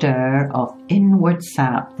stir of inward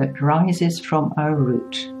sap that rises from our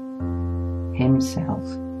root, himself,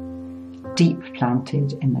 deep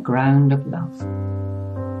planted in the ground of love.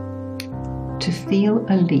 To feel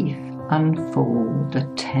a leaf unfold a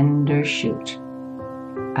tender shoot,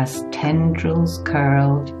 as tendrils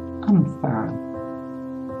curled unfurl,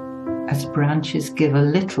 as branches give a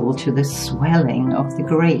little to the swelling of the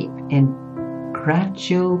grape in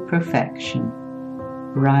gradual perfection,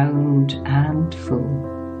 round and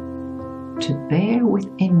full, to bear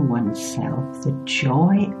within oneself the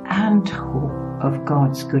joy and hope of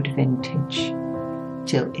God's good vintage,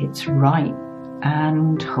 till it's ripe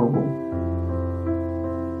and whole.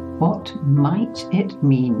 What might it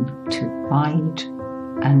mean to bide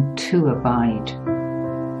and to abide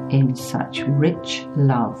in such rich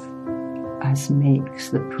love as makes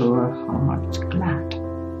the poor heart glad?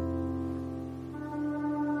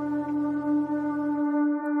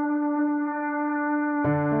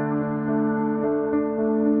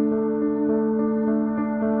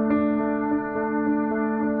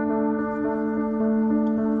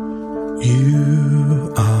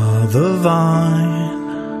 You are the vine,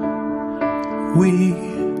 we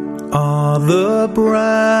are the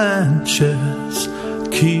branches,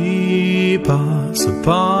 keep us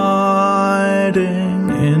abiding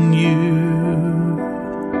in you.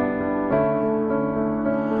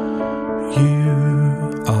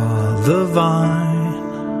 You are the vine,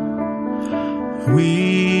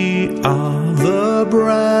 we are the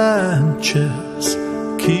branches,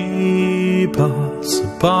 keep us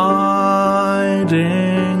abiding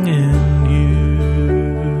in you.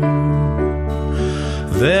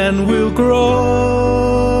 Then we'll grow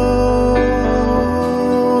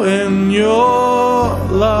in your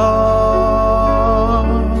love,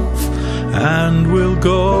 and we'll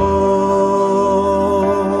go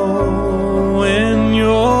in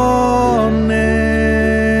your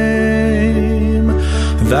name,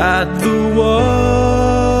 that the world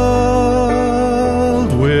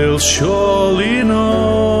will surely know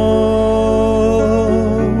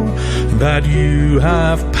that you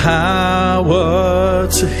have power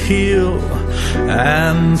to heal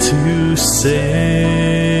and to save.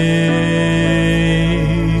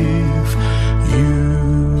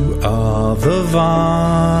 You are the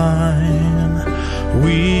vine,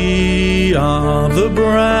 we are the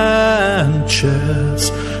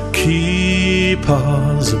branches, keep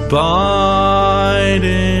us abiding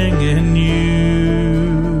in you.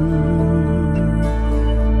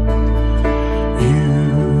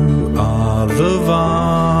 The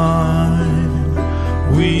vine,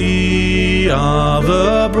 we are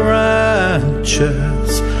the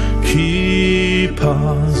branches, keep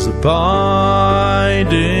us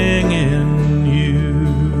abiding in you,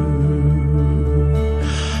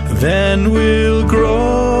 then we'll grow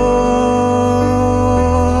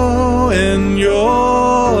in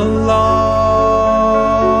your love,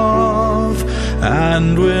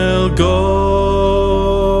 and we'll go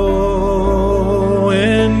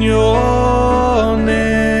in your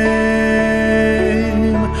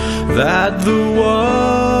name, that the world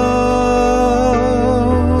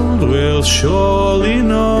will surely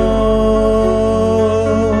know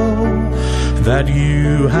that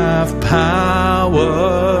you have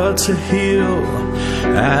power to heal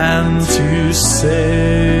and to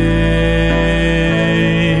save.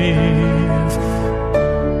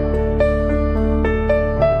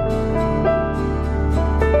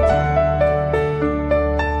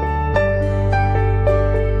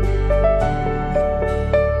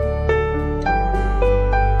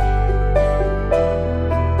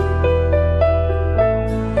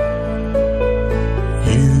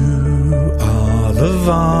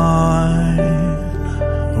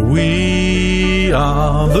 We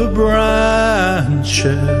are the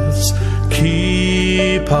branches,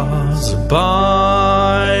 keep us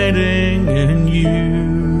abiding in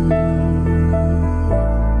you.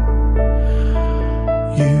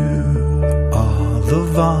 You are the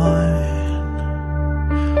vine,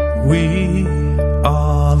 we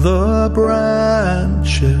are the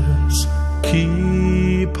branches,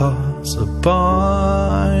 keep us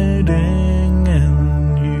abiding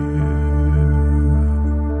in you.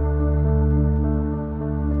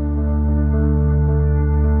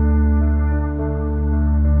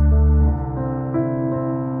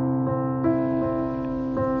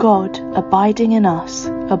 God abiding in us,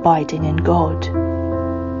 abiding in God.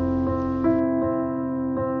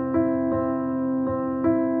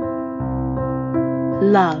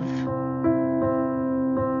 Love.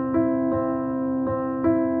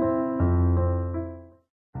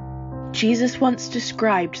 Jesus once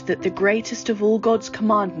described that the greatest of all God's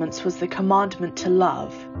commandments was the commandment to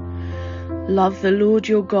love. Love the Lord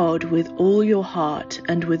your God with all your heart,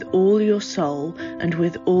 and with all your soul, and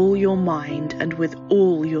with all your mind, and with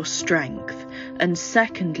all your strength. And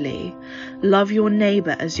secondly, love your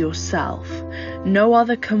neighbour as yourself. No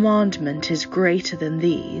other commandment is greater than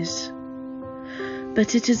these.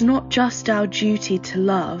 But it is not just our duty to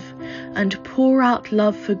love and pour out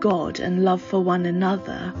love for God and love for one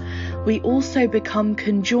another. We also become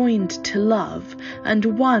conjoined to love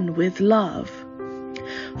and one with love.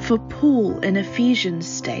 For Paul in Ephesians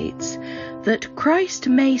states that Christ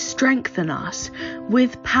may strengthen us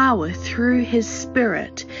with power through his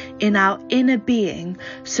Spirit in our inner being,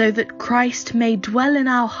 so that Christ may dwell in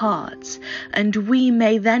our hearts, and we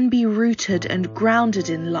may then be rooted and grounded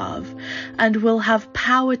in love, and will have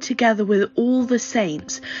power together with all the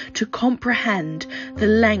saints to comprehend the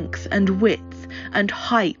length and width and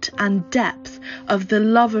height and depth of the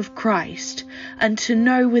love of Christ, and to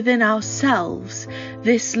know within ourselves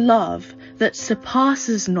this love that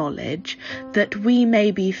surpasses knowledge, that we may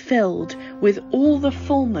be filled with all the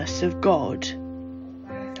fullness of God.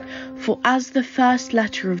 For as the first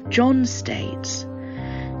letter of John states,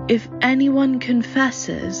 if anyone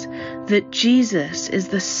confesses that Jesus is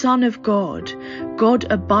the Son of God, God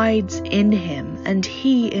abides in him, and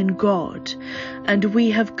he in God, and we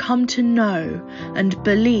have come to know and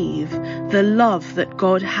believe the love that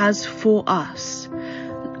God has for us.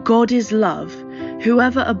 God is love.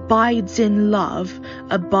 Whoever abides in love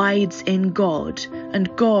abides in God,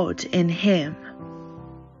 and God in him.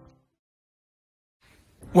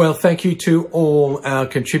 Well, thank you to all our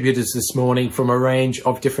contributors this morning from a range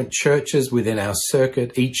of different churches within our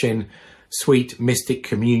circuit, each in sweet mystic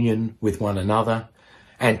communion with one another,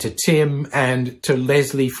 and to Tim and to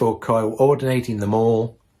Leslie for coordinating them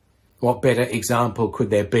all. What better example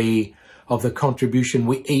could there be of the contribution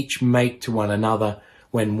we each make to one another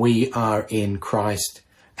when we are in Christ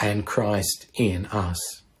and Christ in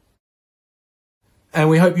us. And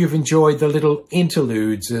we hope you've enjoyed the little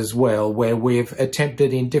interludes as well, where we've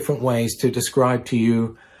attempted in different ways to describe to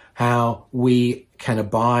you how we can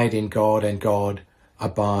abide in God and God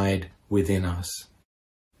abide within us.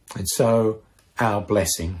 And so, our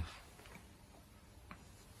blessing.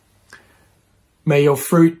 May your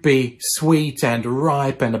fruit be sweet and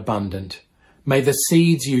ripe and abundant. May the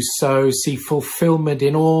seeds you sow see fulfillment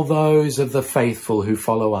in all those of the faithful who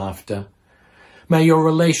follow after. May your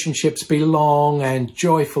relationships be long and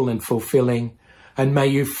joyful and fulfilling, and may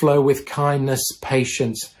you flow with kindness,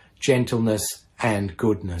 patience, gentleness, and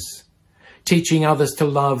goodness, teaching others to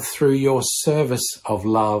love through your service of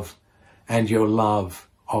love and your love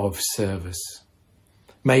of service.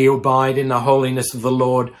 May you abide in the holiness of the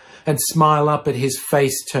Lord, and smile up at his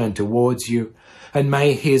face turned towards you. And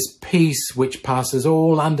may his peace, which passes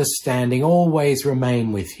all understanding, always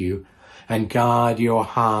remain with you and guard your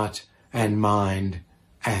heart and mind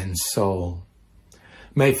and soul.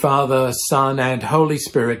 May Father, Son, and Holy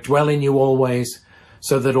Spirit dwell in you always,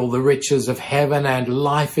 so that all the riches of heaven and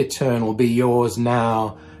life eternal be yours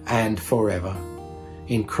now and forever.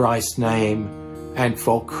 In Christ's name and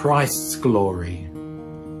for Christ's glory.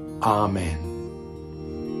 Amen.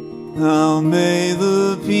 Now may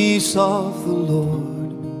the peace of the Lord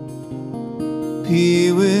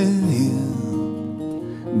be with you,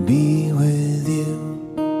 be with you.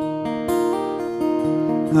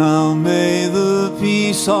 Now may the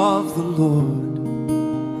peace of the Lord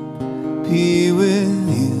be with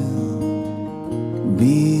you,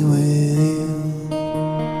 be with you.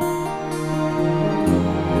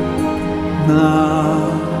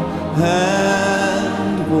 Now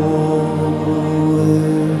and always.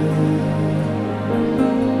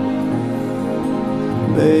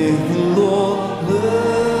 May the Lord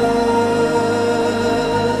bless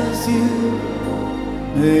you.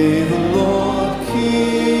 May the Lord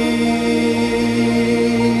keep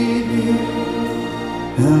you.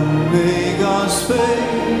 And may God's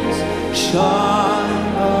face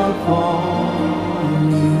shine upon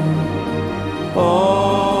you always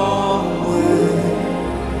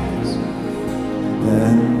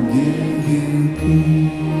and give you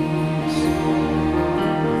peace.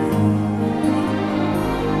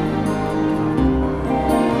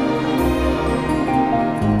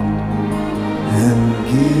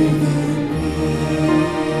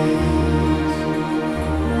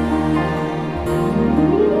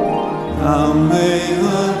 Now may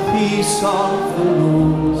the peace of the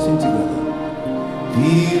Lord, sing together,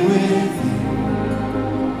 be with you,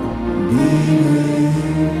 be with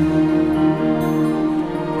you.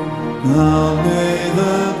 Now may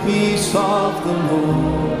the peace of the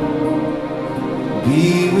Lord be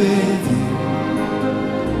with you,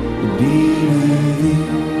 be with you.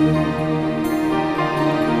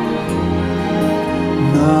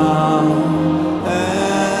 Now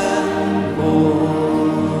and always.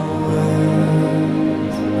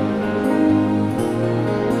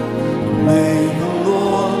 May the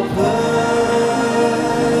Lord bless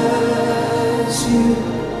you.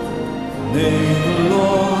 May the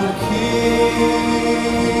Lord keep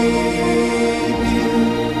you.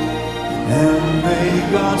 And may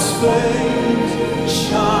God's face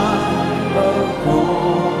shine upon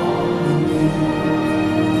you.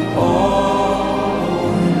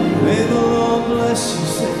 May the Lord bless you,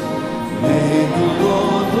 say, may the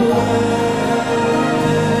Lord bless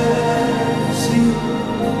you,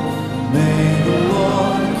 may the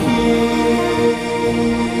Lord keep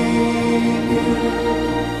you,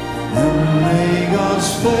 and may God's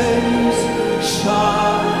face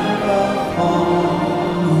shine upon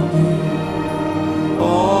you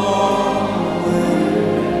always,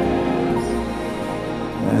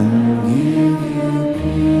 and give you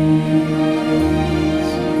peace.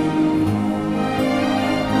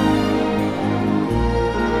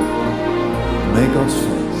 May God's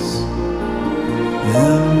face,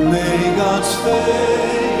 and may God's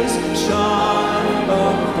face shine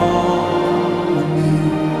upon